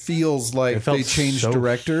 but it feels like it felt they changed so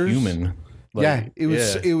directors. Human. Like, Yeah,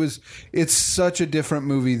 it's such a different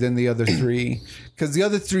movie than the other three because the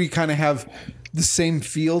other three kind of have the same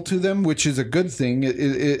feel to them, which is a good thing.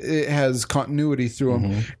 It has continuity through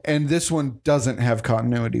them, and this one doesn't have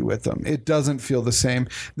continuity with them. It doesn't feel the same.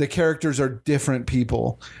 The characters are different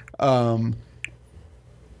people.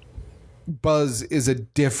 Buzz is a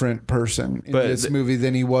different person in this movie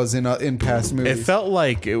than he was in past It movies. felt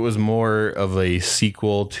like it was more of a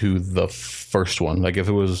sequel to the first one. Like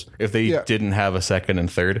if they didn't have a second and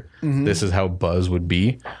third, this is how Buzz would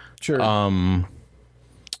be. Sure.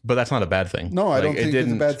 But that's not a bad thing. No, I don't think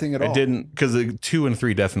it's a bad thing at all. It didn't, because 2 and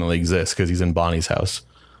 3 definitely exist because he's in Bonnie's house.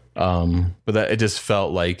 But it just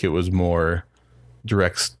felt like it was more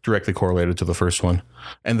directly correlated to the first one.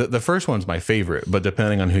 And the first one's my favorite, but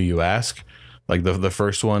depending on who you ask, like the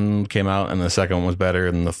first one came out and the second one was better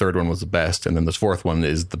and the third one was the best, and then this fourth one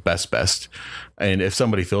is the best. And if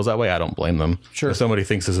somebody feels that way, I don't blame them. Sure. If somebody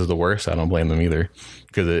thinks this is the worst, I don't blame them either,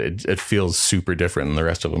 because it feels super different than the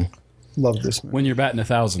rest of them. Love this movie. When you're batting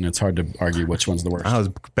 1,000, it's hard to argue which one's the worst. Oh, it's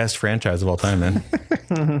best franchise of all time, man.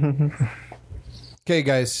 Okay,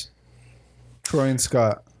 guys. Troy and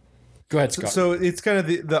Scott. Go ahead, Scott. So it's kind of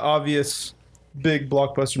the obvious big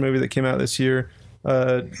blockbuster movie that came out this year,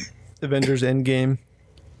 Avengers Endgame.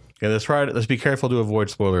 Yeah, let's be careful to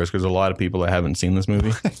avoid spoilers because there's a lot of people that haven't seen this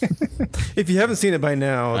movie. If you haven't seen it by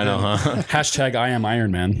now, I know, huh? Hashtag I am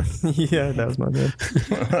Iron Man. Yeah, that was my bad.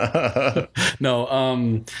 No,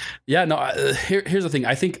 here's the thing.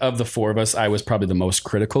 I think of the four of us, I was probably the most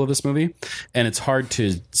critical of this movie, and it's hard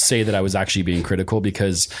to say that I was actually being critical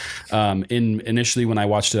because initially when I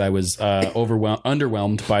watched it, I was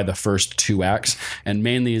underwhelmed by the first 2 acts, and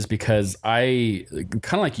mainly is because I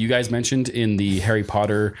kind of like you guys mentioned in the Harry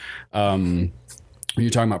Potter. When you're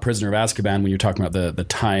talking about Prisoner of Azkaban, when you're talking about the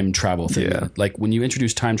time travel thing, like when you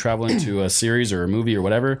introduce time travel into a series or a movie or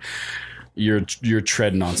whatever, you're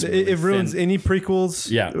treading on some It ruins any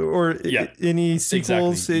prequels, or any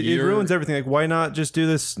sequels. Exactly. It ruins everything. Like, why not just do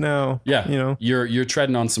this now? Yeah, you know, you're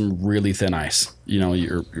treading on some really thin ice. You know,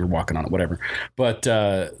 you're walking on it, whatever. But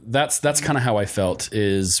that's kind of how I felt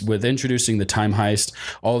is with introducing the time heist.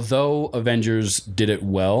 Although Avengers did it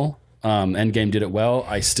well. Endgame did it well.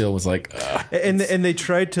 I still was like, and they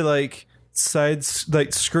tried to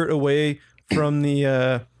skirt away from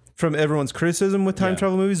the from everyone's criticism with time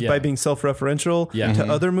travel movies by being self-referential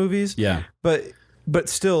to other movies. Yeah, but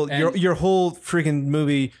still, your whole freaking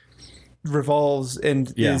movie revolves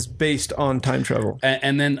and Yeah. is based on time travel.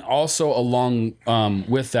 And then also along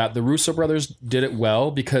with that, the Russo brothers did it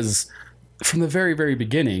well because from the very, very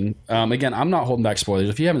beginning, again, I'm not holding back spoilers.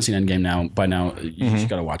 If you haven't seen Endgame by now, you just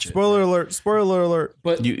got to watch it. Spoiler alert! Spoiler alert!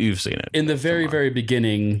 But You've seen it. in the very, very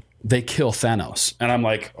beginning, they kill Thanos. And I'm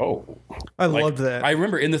like, oh. I Like, loved that. I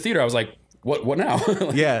remember in the theater, I was like, what now?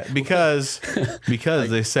 Like, Yeah, because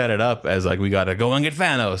they set it up as like we got to go and get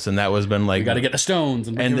Thanos, and that was been like we got to get the stones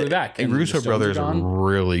and bring and him back. and the Russo stones brothers are gone.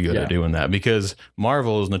 really good Yeah. at doing that because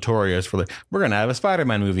Marvel is notorious for like we're gonna have a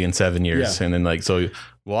Spider-Man movie in 7 years, Yeah. and then like so.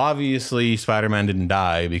 Well, obviously, Spider-Man didn't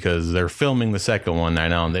die because they're filming the second one right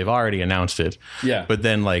now, and they've already announced it. Yeah. But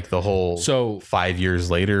then, like the whole So- 5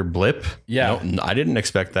 years later blip. Yeah. no, I didn't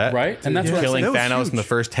expect that. Right? And that's what I'm killing saying. That was Thanos in the huge.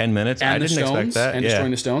 first 10 minutes. I and the didn't stones expect that. and yeah.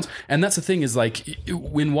 destroying the stones. And that's the thing is like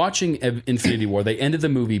when watching Infinity War, they ended the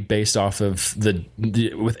movie based off of the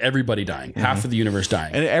with everybody dying, half of the universe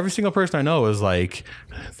dying. And every single person I know is like,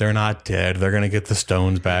 they're not dead. They're gonna get the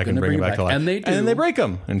stones back and bring them back to life. And they do. And then they break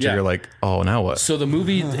them, and so Yeah. you're like, oh, now what? So the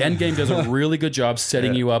movie the Endgame does a really good job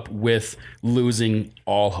setting you up with losing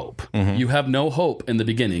all hope. You have no hope in the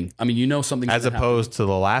beginning. I mean, you know something's As gonna happen. opposed to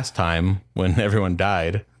the last time when everyone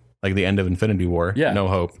died, like the end of Infinity War. Yeah. No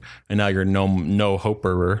hope, and now you're no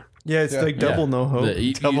hoper. yeah, it's like double no hope.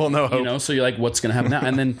 Double no hope. You know, so you're like, what's going to happen now?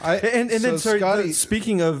 And then And then, sorry, Scotty,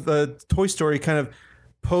 speaking of Toy Story, kind of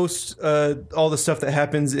post all the stuff that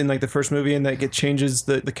happens in like the first movie and that changes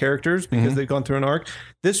the characters because they've gone through an arc.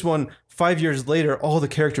 This one, 5 years later, all the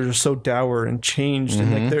characters are so dour and changed,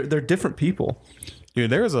 and like they're different people. Dude,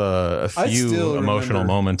 there's a I few still emotional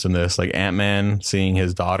remember- moments in this, like Ant-Man seeing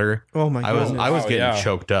his daughter. Oh my I was goodness. getting yeah.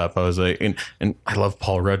 choked up. I was like, and I love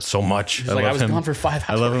Paul Rudd so much. like, I love was gone for 5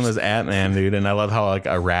 I love him hours. as Ant-Man, dude, and I love how like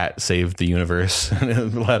a rat saved the universe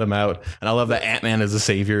and let him out. And I love that Ant-Man is the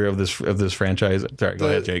savior of this franchise. Sorry, go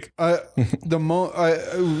ahead, Jake.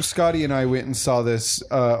 Scotty and I went and saw this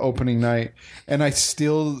opening night, and I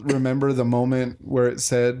still remember the moment where it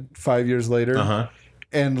said 5 years later,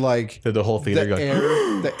 and like The whole theater the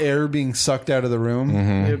going, the air being sucked out of the room,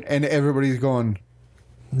 and everybody's going,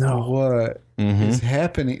 "No, what is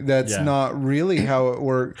happening? That's Yeah. not really how it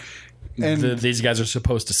worked." And these guys are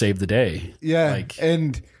supposed to save the day. yeah, Like,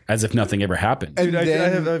 and as if nothing ever happened. and Dude, I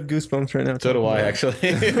then, have goosebumps right now. so do I actually,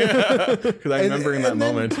 because I'm remembering that and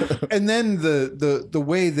then- moment. and then the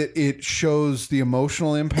way that it shows the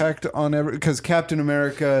emotional impact on every, because Captain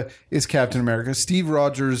America is Captain America. Steve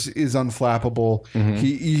Rogers is unflappable.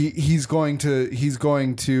 He's going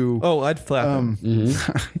to Oh, I'd flap him.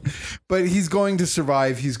 but he's going to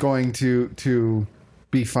survive. He's going to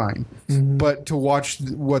be fine. But to watch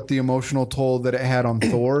what the emotional toll that it had on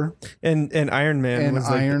Thor And Iron Man and was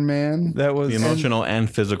like, Iron Man that was The emotional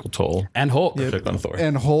and physical toll And Hulk. took on Thor.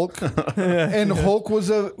 and Hulk and Hulk was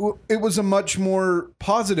a much more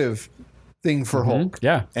positive thing for Hulk.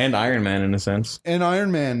 Yeah. And Iron Man in a sense. And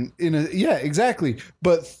Iron Man exactly.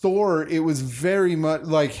 But Thor, it was very much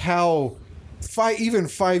like how even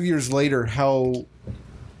 5 years later, how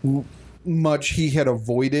much he had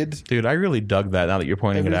avoided Dude, I really dug that now that you're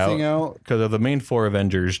pointing it everything out. out. Because of the main 4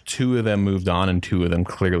 Avengers, 2 of them moved on and 2 of them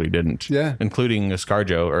clearly didn't. Yeah. Including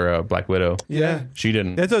ScarJo or Black Widow. yeah. She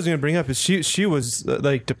didn't. That's what I was going to bring up. Is she was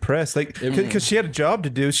like depressed, like because she had a job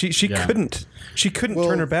to do. She Yeah. couldn't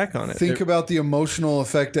turn her back on it. Think about the emotional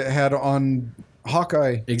effect it had on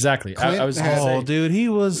Hawkeye. Exactly. Clint I was has- gonna say, Oh, dude, he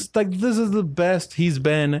was like, this is the best he's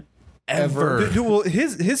been ever. Dude, well,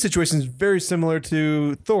 his situation is very similar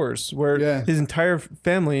to Thor's, where Yeah. his entire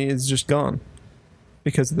family is just gone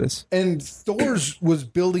because of this. And Thor's was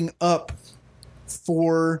building up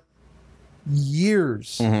for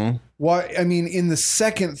years. Why? I mean, in the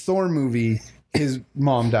second Thor movie, his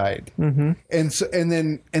mom died, and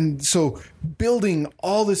so building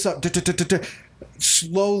all this up,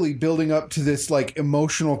 slowly building up to this like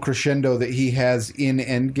emotional crescendo that he has in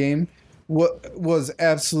Endgame. What was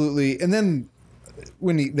absolutely, and then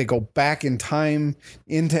when they go back in time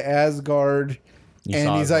into Asgard. You And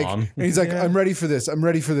saw he's his like, mom. I'm ready for this. I'm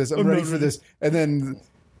ready for this. I'm ready for this. And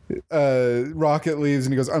then Rocket leaves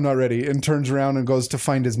and he goes, I'm not ready, and turns around and goes to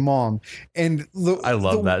find his mom. And I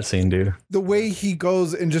love that scene, dude. the way he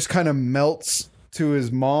goes and just kind of melts to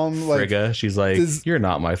his mom, like, Frigga, she's like, this- you're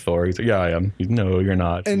not my Thor. He's like, yeah, I am. He's, no, you're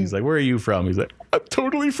not. And- He's like, where are you from? He's like, I'm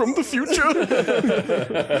totally from the future.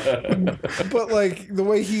 but like the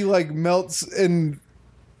way he like melts and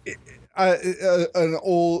an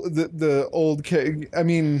old the old kid. I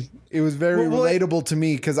mean, it was very Well, relatable to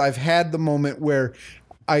me because I've had the moment where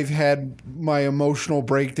I've had my emotional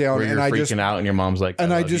breakdown Where you're and I freaking just out and your mom's like,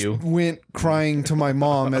 and I love just you. went crying to my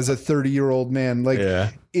mom as a 30-year-old man. Like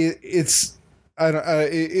Yeah. it's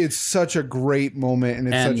it's such a great moment,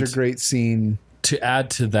 and it's such a great scene. To add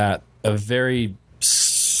to that, a very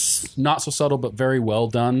not so subtle but very well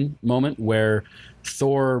done moment where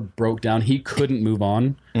Thor broke down. He couldn't move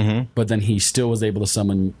on, but then he still was able to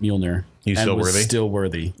summon Mjolnir. He's and still was worthy? Still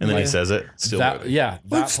worthy. And then he says it. Still worthy. Yeah.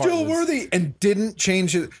 But still worthy, and didn't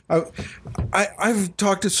change it. I've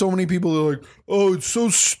talked to so many people that are like, oh, it's so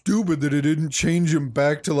stupid that it didn't change him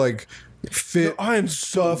back to like fit. I am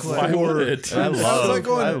so glad. Why would it? I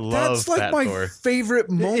love that's like Fat my Thor.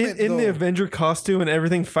 favorite moment in the though. Avenger costume and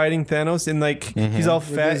everything, fighting Thanos, and like he's all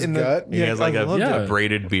fat his in gut? the He has like I loved a it.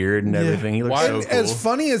 braided beard and everything. He looks Why- so And cool. as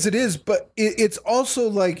funny as it is, but it's also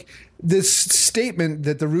like this statement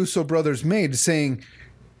that the Russo brothers made saying,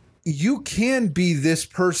 you can be this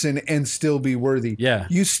person and still be worthy. Yeah.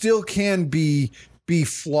 You still can be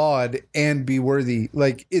flawed and be worthy.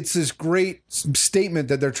 Like, it's this great statement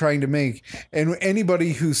that they're trying to make. And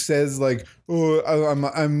anybody who says like, oh,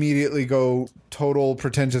 I immediately go total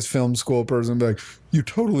pretentious film school person, be like, you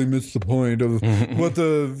totally missed the point of what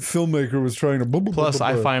the filmmaker was trying to. Plus,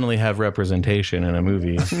 I finally have representation in a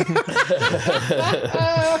movie.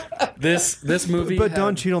 This movie, But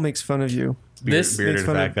Don Cheadle makes fun of you. This bearded makes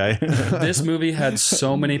fun fat guy. this movie had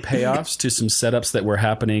so many payoffs to some setups that were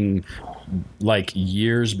happening like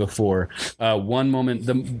years before. One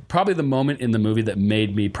moment, probably the moment in the movie that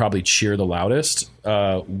made me probably cheer the loudest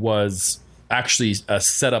was actually a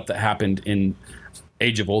setup that happened in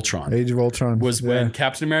Age of Ultron. Age of Ultron Was when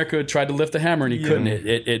Captain America tried to lift the hammer and he couldn't.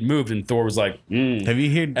 It moved, and Thor was like, Have you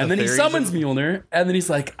heard? and then he summons Mjolnir, and then he's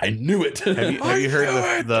like, I knew it. Have you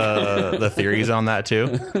heard the theories on that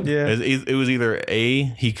too? Yeah. It was either A,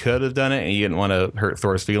 he could have done it and he didn't want to hurt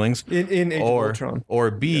Thor's feelings, In Age of Ultron. or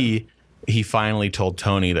B, he finally told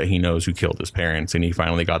Tony that he knows who killed his parents, and he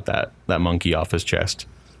finally got that monkey off his chest.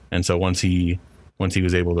 And so once he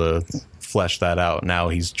was able to flesh that out, now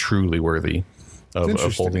he's truly worthy of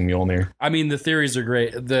holding Mjolnir. I mean, the theories are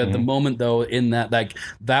great. The moment though in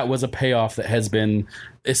that was a payoff that has been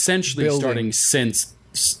essentially Building. starting since.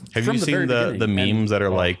 Have from you the seen very the beginning. memes that are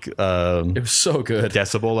like It was so good.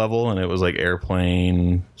 decibel level, and it was like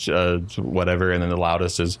airplane, whatever, and then the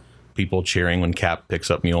loudest is people cheering when Cap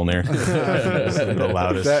picks up Mjolnir. The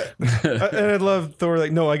loudest. that And I love Thor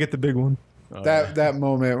like, no, I get the big one. that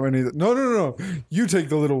moment when he no, you take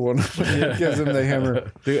the little one. Gives him the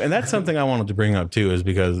hammer. Dude, and that's something I wanted to bring up too, is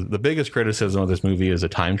because the biggest criticism of this movie is the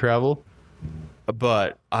time travel.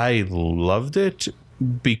 But I loved it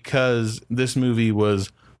because this movie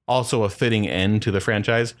was also a fitting end to the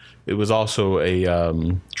franchise. It was also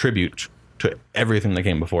a tribute to everything that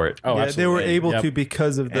came before it. Oh, Yeah, absolutely. they were able Yep. to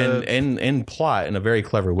because of the. And in plot, in a very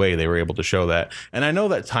clever way, they were able to show that. And I know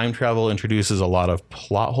that time travel introduces a lot of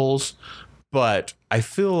plot holes, but I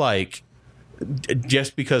feel like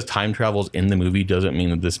just because time travel's in the movie doesn't mean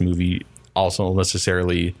that this movie also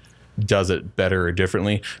necessarily does it better or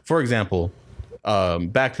differently. For example,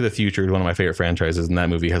 Back to the Future is one of my favorite franchises, and that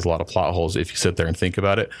movie has a lot of plot holes if you sit there and think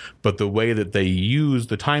about it. But the way that they use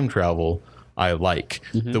the time travel, I like.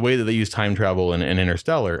 The way that they use time travel in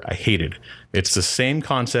Interstellar, I hated. It's the same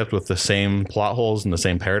concept with the same plot holes and the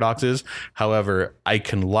same paradoxes. However, I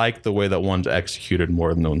can like the way that one's executed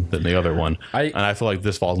more than the other one. And I feel like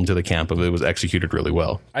this falls into the camp of it was executed really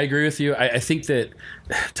well. I agree with you. I think that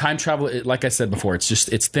time travel, like I said before,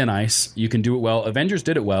 it's thin ice. You can do it well. Avengers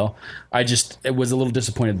did it well. It was a little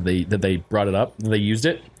disappointed that they brought it up, that they used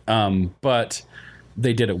it, but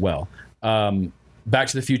they did it well. Back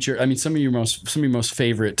to the Future. I mean, some of your most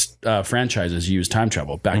favorite franchises use time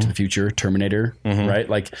travel. Back to the Future, Terminator, right?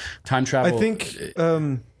 Like time travel. I think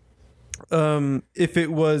if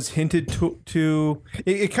it was hinted to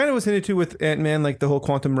it kind of was hinted to with Ant-Man, like the whole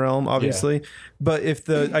quantum realm, obviously. But if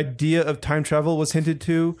the idea of time travel was hinted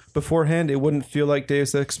to beforehand, it wouldn't feel like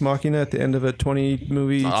Deus Ex Machina at the end of a 20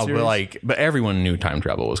 movie series. But everyone knew time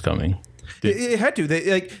travel was coming. It had to.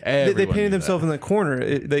 They Everyone knew painted themselves in the corner.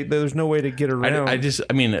 There's no way to get around.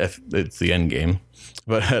 I mean, if it's the end game,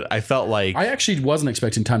 but I felt like I actually wasn't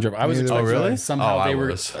expecting time travel. I was expecting really? somehow I they were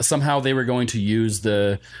was. somehow they were going to use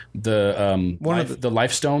the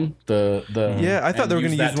life stone. Yeah, I thought they were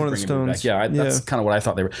going to use one of the stones. Yeah, that's kind of what I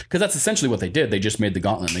thought they were, because that's essentially what they did. They just made the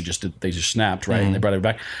gauntlet. And they just snapped, right, and they brought it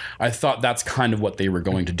back. I thought that's kind of what they were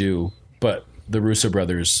going to do, but the Russo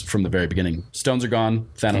brothers from the very beginning, stones are gone,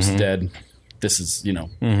 Thanos is dead. This is no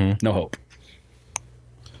hope.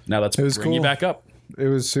 Now let's bring you cool. back up. It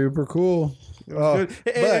was super cool. It was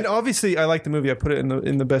good. And obviously, I like the movie. I put it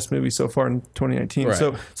in the best movie so far in 2019. Right.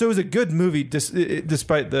 So it was a good movie,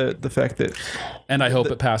 despite the fact that. And I hope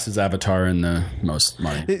it passes Avatar in the most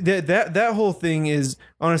money. That whole thing is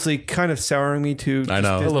honestly kind of souring me to I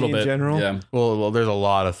know. Disney A little in bit. general. Yeah. Well, there's a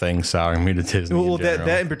lot of things souring me to Disney. Well, in general.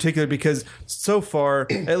 that in particular, because so far,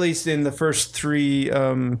 at least in the first three,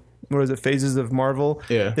 phases of Marvel,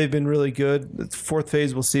 they've been really good. The fourth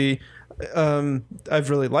phase, we'll see. I've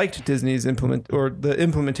really liked Disney's the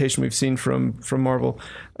implementation we've seen from Marvel,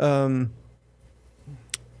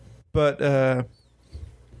 but.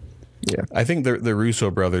 Yeah, I think the Russo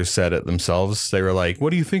brothers said it themselves. They were like, "What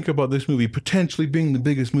do you think about this movie potentially being the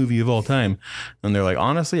biggest movie of all time?" And they're like,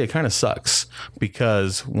 "Honestly, it kind of sucks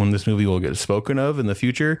because when this movie will get spoken of in the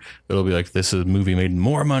future, it'll be like this movie made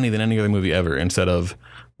more money than any other movie ever." Instead of,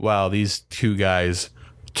 "Wow, these two guys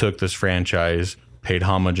took this franchise, paid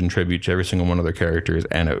homage and tribute to every single one of their characters,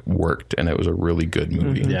 and it worked, and it was a really good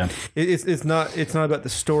movie." Yeah. It's not about the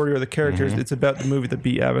story or the characters. It's about the movie that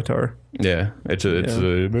beat Avatar. Yeah,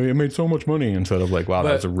 it made so much money instead of like, "Wow,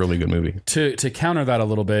 that was a really good movie," To counter that a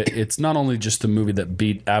little bit, it's not only just the movie that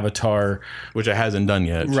beat Avatar, which it hasn't done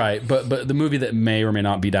yet. right? But the movie that may or may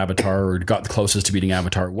not beat Avatar or got the closest to beating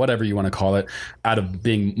Avatar, whatever you want to call it, out of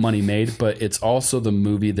being money made. But it's also the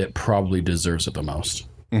movie that probably deserves it the most.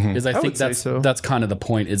 Is I think would say that's so. that's kind of the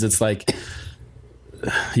point. Is it's like,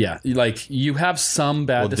 yeah, like you have some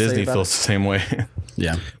bad. Well, to say Disney about feels it. the same way.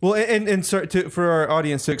 Yeah. Well, and sorry for our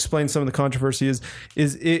audience to explain some of the controversy is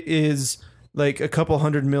it is like a couple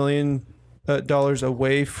 $100 million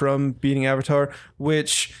away from beating Avatar,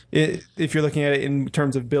 which if you're looking at it in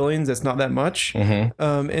terms of billions, that's not that much.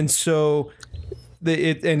 And so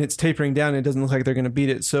it's tapering down. It doesn't look like they're going to beat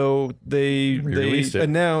it. So they Re-released it.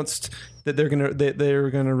 announced that they're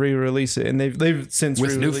gonna re-release it, and they've since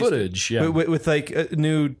With new re-released footage, it. yeah. with like a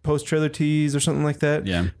new post-trailer tease or something like that.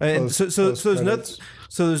 Yeah. And so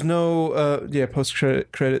there's no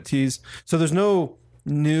post-credit tease. So there's no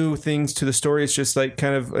new things to the story. It's just like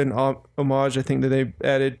kind of an homage, I think, that they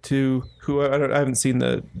added to I haven't seen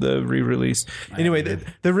the re-release. Anyway,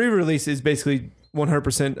 the re-release is basically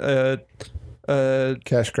 100%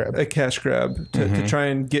 Cash grab. a cash grab to try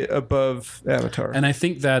and get above Avatar. And I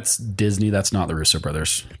think that's Disney. That's not the Russo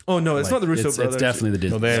brothers. Oh no, it's not the Russo brothers. It's definitely the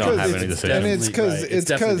Disney. Well, they don't have It's- any decisions. And it's because Right. It's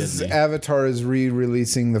definitely Disney. Avatar is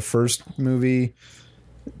re-releasing the first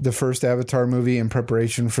Avatar movie in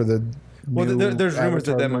preparation for the. Well, new there's rumors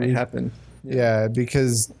Avatar that might movie. happen. Yeah,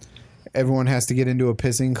 because everyone has to get into a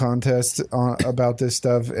pissing contest about this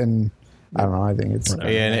stuff, and I don't know. I think it's And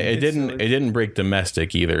it didn't break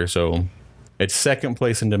domestic either. So it's second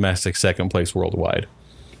place in domestic, second place worldwide.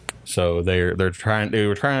 So they were trying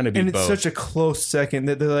to beat And it's both. such a close second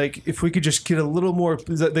that they're like, if we could just get a little more,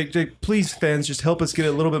 please fans, just help us get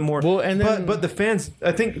a little bit more. Well, and then- but the fans,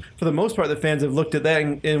 I think for the most part, the fans have looked at that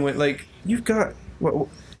and went like, you've got.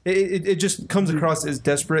 It just comes across as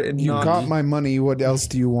desperate and you not. got my money. What else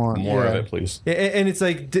do you want? More of Yeah. it, please. And it's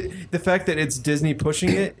like the fact that it's Disney pushing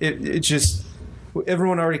it. It just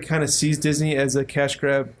everyone already kind of sees Disney as a cash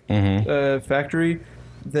grab factory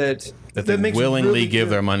that They makes willingly really give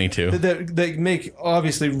good- their money to. that make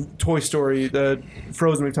obviously Toy Story,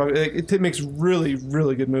 Frozen. We talked. It makes really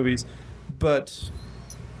really good movies, but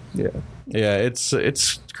yeah. Yeah,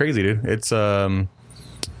 it's crazy, dude. It's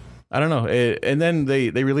I don't know. And then they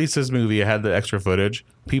released this movie. It had the extra footage.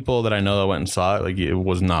 People that I know that went and saw it, like, it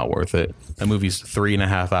was not worth it. That movie's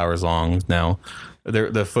 3.5 hours long now.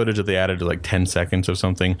 The footage that they added to like 10 seconds or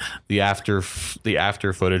something. The after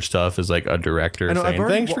footage stuff is like a director I know, saying,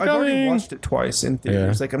 "Thanks for I've already coming." watched it twice in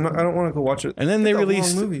theaters. Yeah. Like I don't want to go watch it. And then they It's a long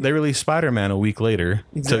released movie. Spider-Man a week later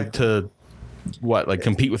Exactly. to what, like,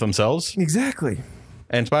 compete with themselves. Exactly.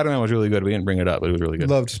 And Spider-Man was really good. We didn't bring it up, but it was really good.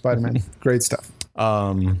 Loved Spider-Man. Great stuff.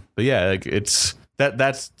 But yeah, like, it's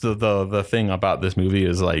that's the thing about this movie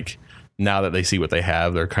is, like, now that they see what they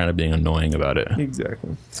have, they're kind of being annoying about it.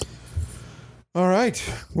 Exactly. All right.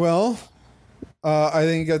 Well, I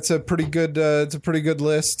think that's a pretty good. It's a pretty good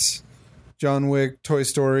list. John Wick, Toy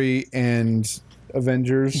Story, and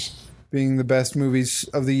Avengers being the best movies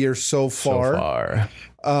of the year so far.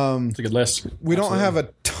 It's a good list. We don't have a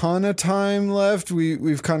ton of time left.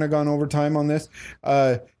 We've kind of gone over time on this.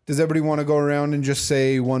 Does everybody want to go around and just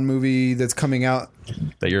say one movie that's coming out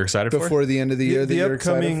That you're excited for? before the end of the year that The you're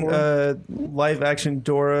excited upcoming for? live action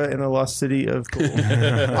Dora and the Lost City of Gold.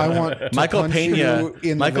 I want to Michael punch Pena. you in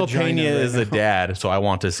the Michael vagina Pena right is the now. dad, so I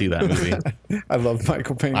want to see that movie. I love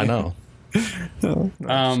Michael Pena. I know.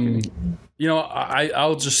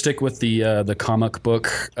 I'll just stick with the comic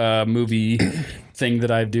book movie thing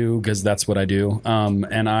that I do because that's what I do.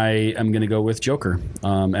 And I am going to go with Joker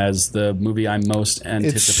as the movie I'm most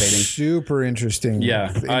anticipating. It's super interesting.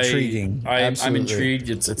 Yeah, intriguing. I'm Absolutely. intrigued.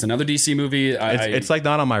 It's another DC movie. It's like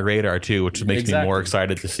not on my radar too, which makes me more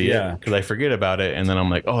excited to see it because I forget about it and then I'm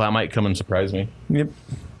like, oh, that might come and surprise me. Yep.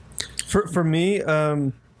 For me,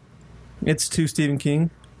 it's 2 Stephen King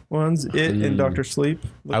ones, It and Doctor Sleep.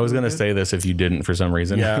 I was going to say this if you didn't for some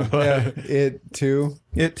reason. Yeah. Yeah, it too.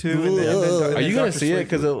 It too. And then Are you going to Dr. see it? Sleep.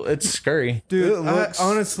 Because it's scary. Dude, It looks-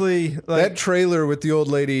 honestly, That like, trailer with the old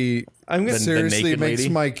lady I'm gonna The seriously naked makes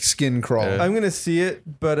lady? my skin crawl. Yeah. I'm gonna see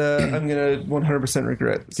it, but I'm gonna 100%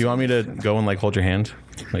 regret. Do you want me to go and like hold your hand?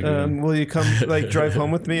 Like, Will you come like drive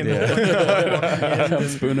home with me? And Come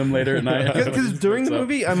spoon him later at night. Because during the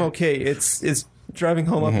movie, I'm okay. It's driving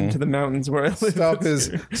home up into the mountains where I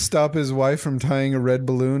live. Stop his wife from tying a red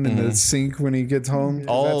balloon in the sink when he gets home.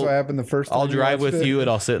 'Cause that's what happened the first time. I'll you drive watched with it. you and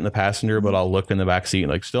I'll sit in the passenger, but I'll look in the back seat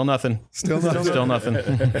like still nothing. Still not. Still nothing.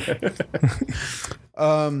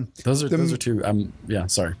 Those are two. Yeah.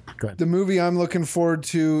 Sorry. Go ahead. The movie I'm looking forward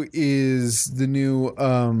to is the new.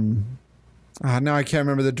 Now I can't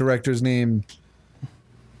remember the director's name.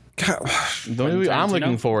 God, The movie I'm Tarantino?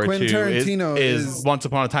 looking forward Quentin to Tarantino is is- Once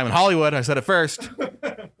Upon a Time in Hollywood. I said it first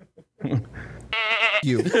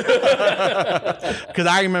you. because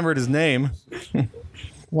I remembered his name.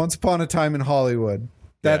 Once Upon a Time in Hollywood.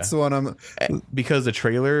 That's Yeah. the one I'm. Because the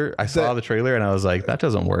trailer, I saw the trailer and I was like, that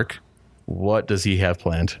doesn't work. What does he have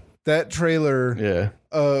planned? That trailer. Yeah.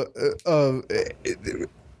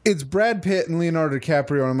 It's Brad Pitt and Leonardo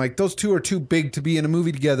DiCaprio. And I'm like, those two are too big to be in a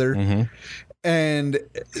movie together. And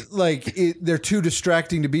like they're too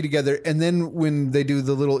distracting to be together. And then when they do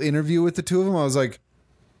the little interview with the two of them, I was like,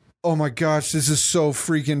 oh my gosh, this is so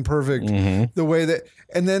freaking perfect. The way that,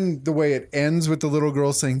 and then the way it ends with the little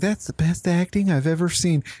girl saying, that's the best acting I've ever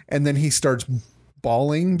seen. And then he starts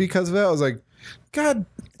bawling because of it. I was like, God,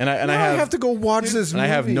 And I now I have to go watch this movie. I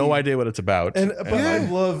have no idea what it's about. But I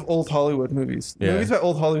love old Hollywood movies. Yeah. Movies about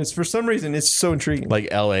old Hollywood. For some reason, it's so intriguing. like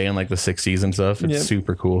LA and like the 60s and stuff. It's Yep.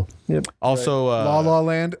 super cool. Yep. Also, La La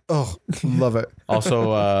Land. Oh, love it.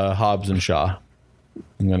 also Hobbs and Shaw.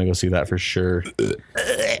 I'm gonna go see that for sure.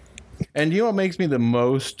 And you know what makes me the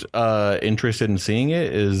most interested in seeing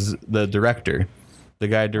it is the director. The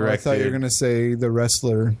guy I directed thought you were going to say the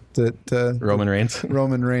wrestler that Roman Reigns.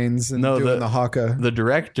 Roman Reigns and No, doing the haka. The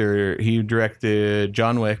director, he directed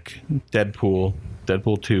John Wick, Deadpool,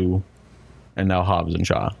 Deadpool 2, and now Hobbs and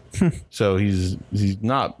Shaw. So he's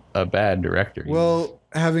not a bad director. Well,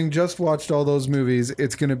 having just watched all those movies,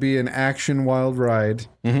 it's going to be an action wild ride.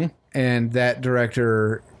 And that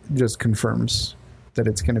director just confirms that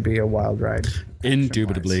it's going to be a wild ride.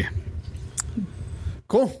 Indubitably.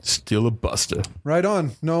 Cool. Still a buster. Right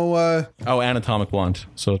on. No Oh, and Atomic Blonde.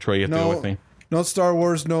 So Troy, you have to go with me. no Star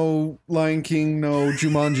Wars, no Lion King, no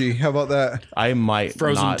Jumanji. How about that? I might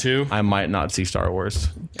Frozen not, 2? I might not see Star Wars.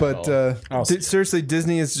 But Seriously,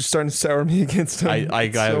 Disney is just starting to sour me against them.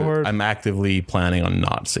 It's so hard. I'm actively planning on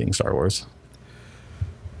not seeing Star Wars.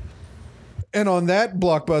 and on that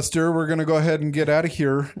blockbuster, we're going to go ahead and get out of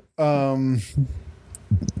here.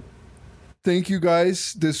 Thank you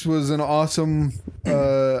guys. This was an awesome.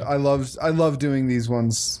 I love doing these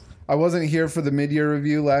ones. I wasn't here for the mid-year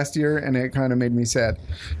review last year, and it kind of made me sad.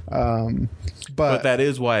 But that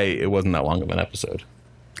is why it wasn't that long of an episode.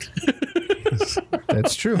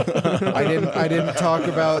 That's true. I didn't talk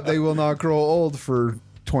about They Will Not Grow Old for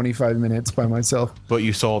 25 minutes by myself. But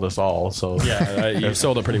you sold us all, so Yeah, you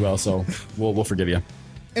sold it pretty well, so we'll forgive you.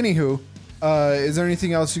 Anywho, is there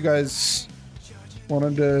anything else you guys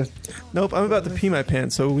wanted to? Nope, I'm about to pee my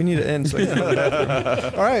pants, so we need to end. So I can go to the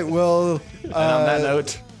bathroom. All right. Well, And on that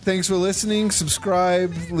note, thanks for listening.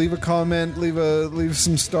 Subscribe, leave a comment, leave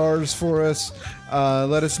some stars for us.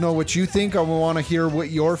 Let us know what you think. I want to hear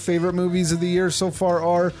what your favorite movies of the year so far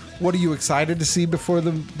are. What are you excited to see before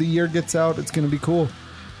the year gets out? It's going to be cool.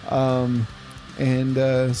 So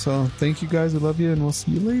thank you guys. I love you, and we'll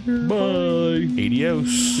see you later. bye. Adios.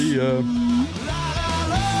 See ya.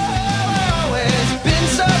 Always been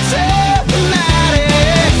so sad.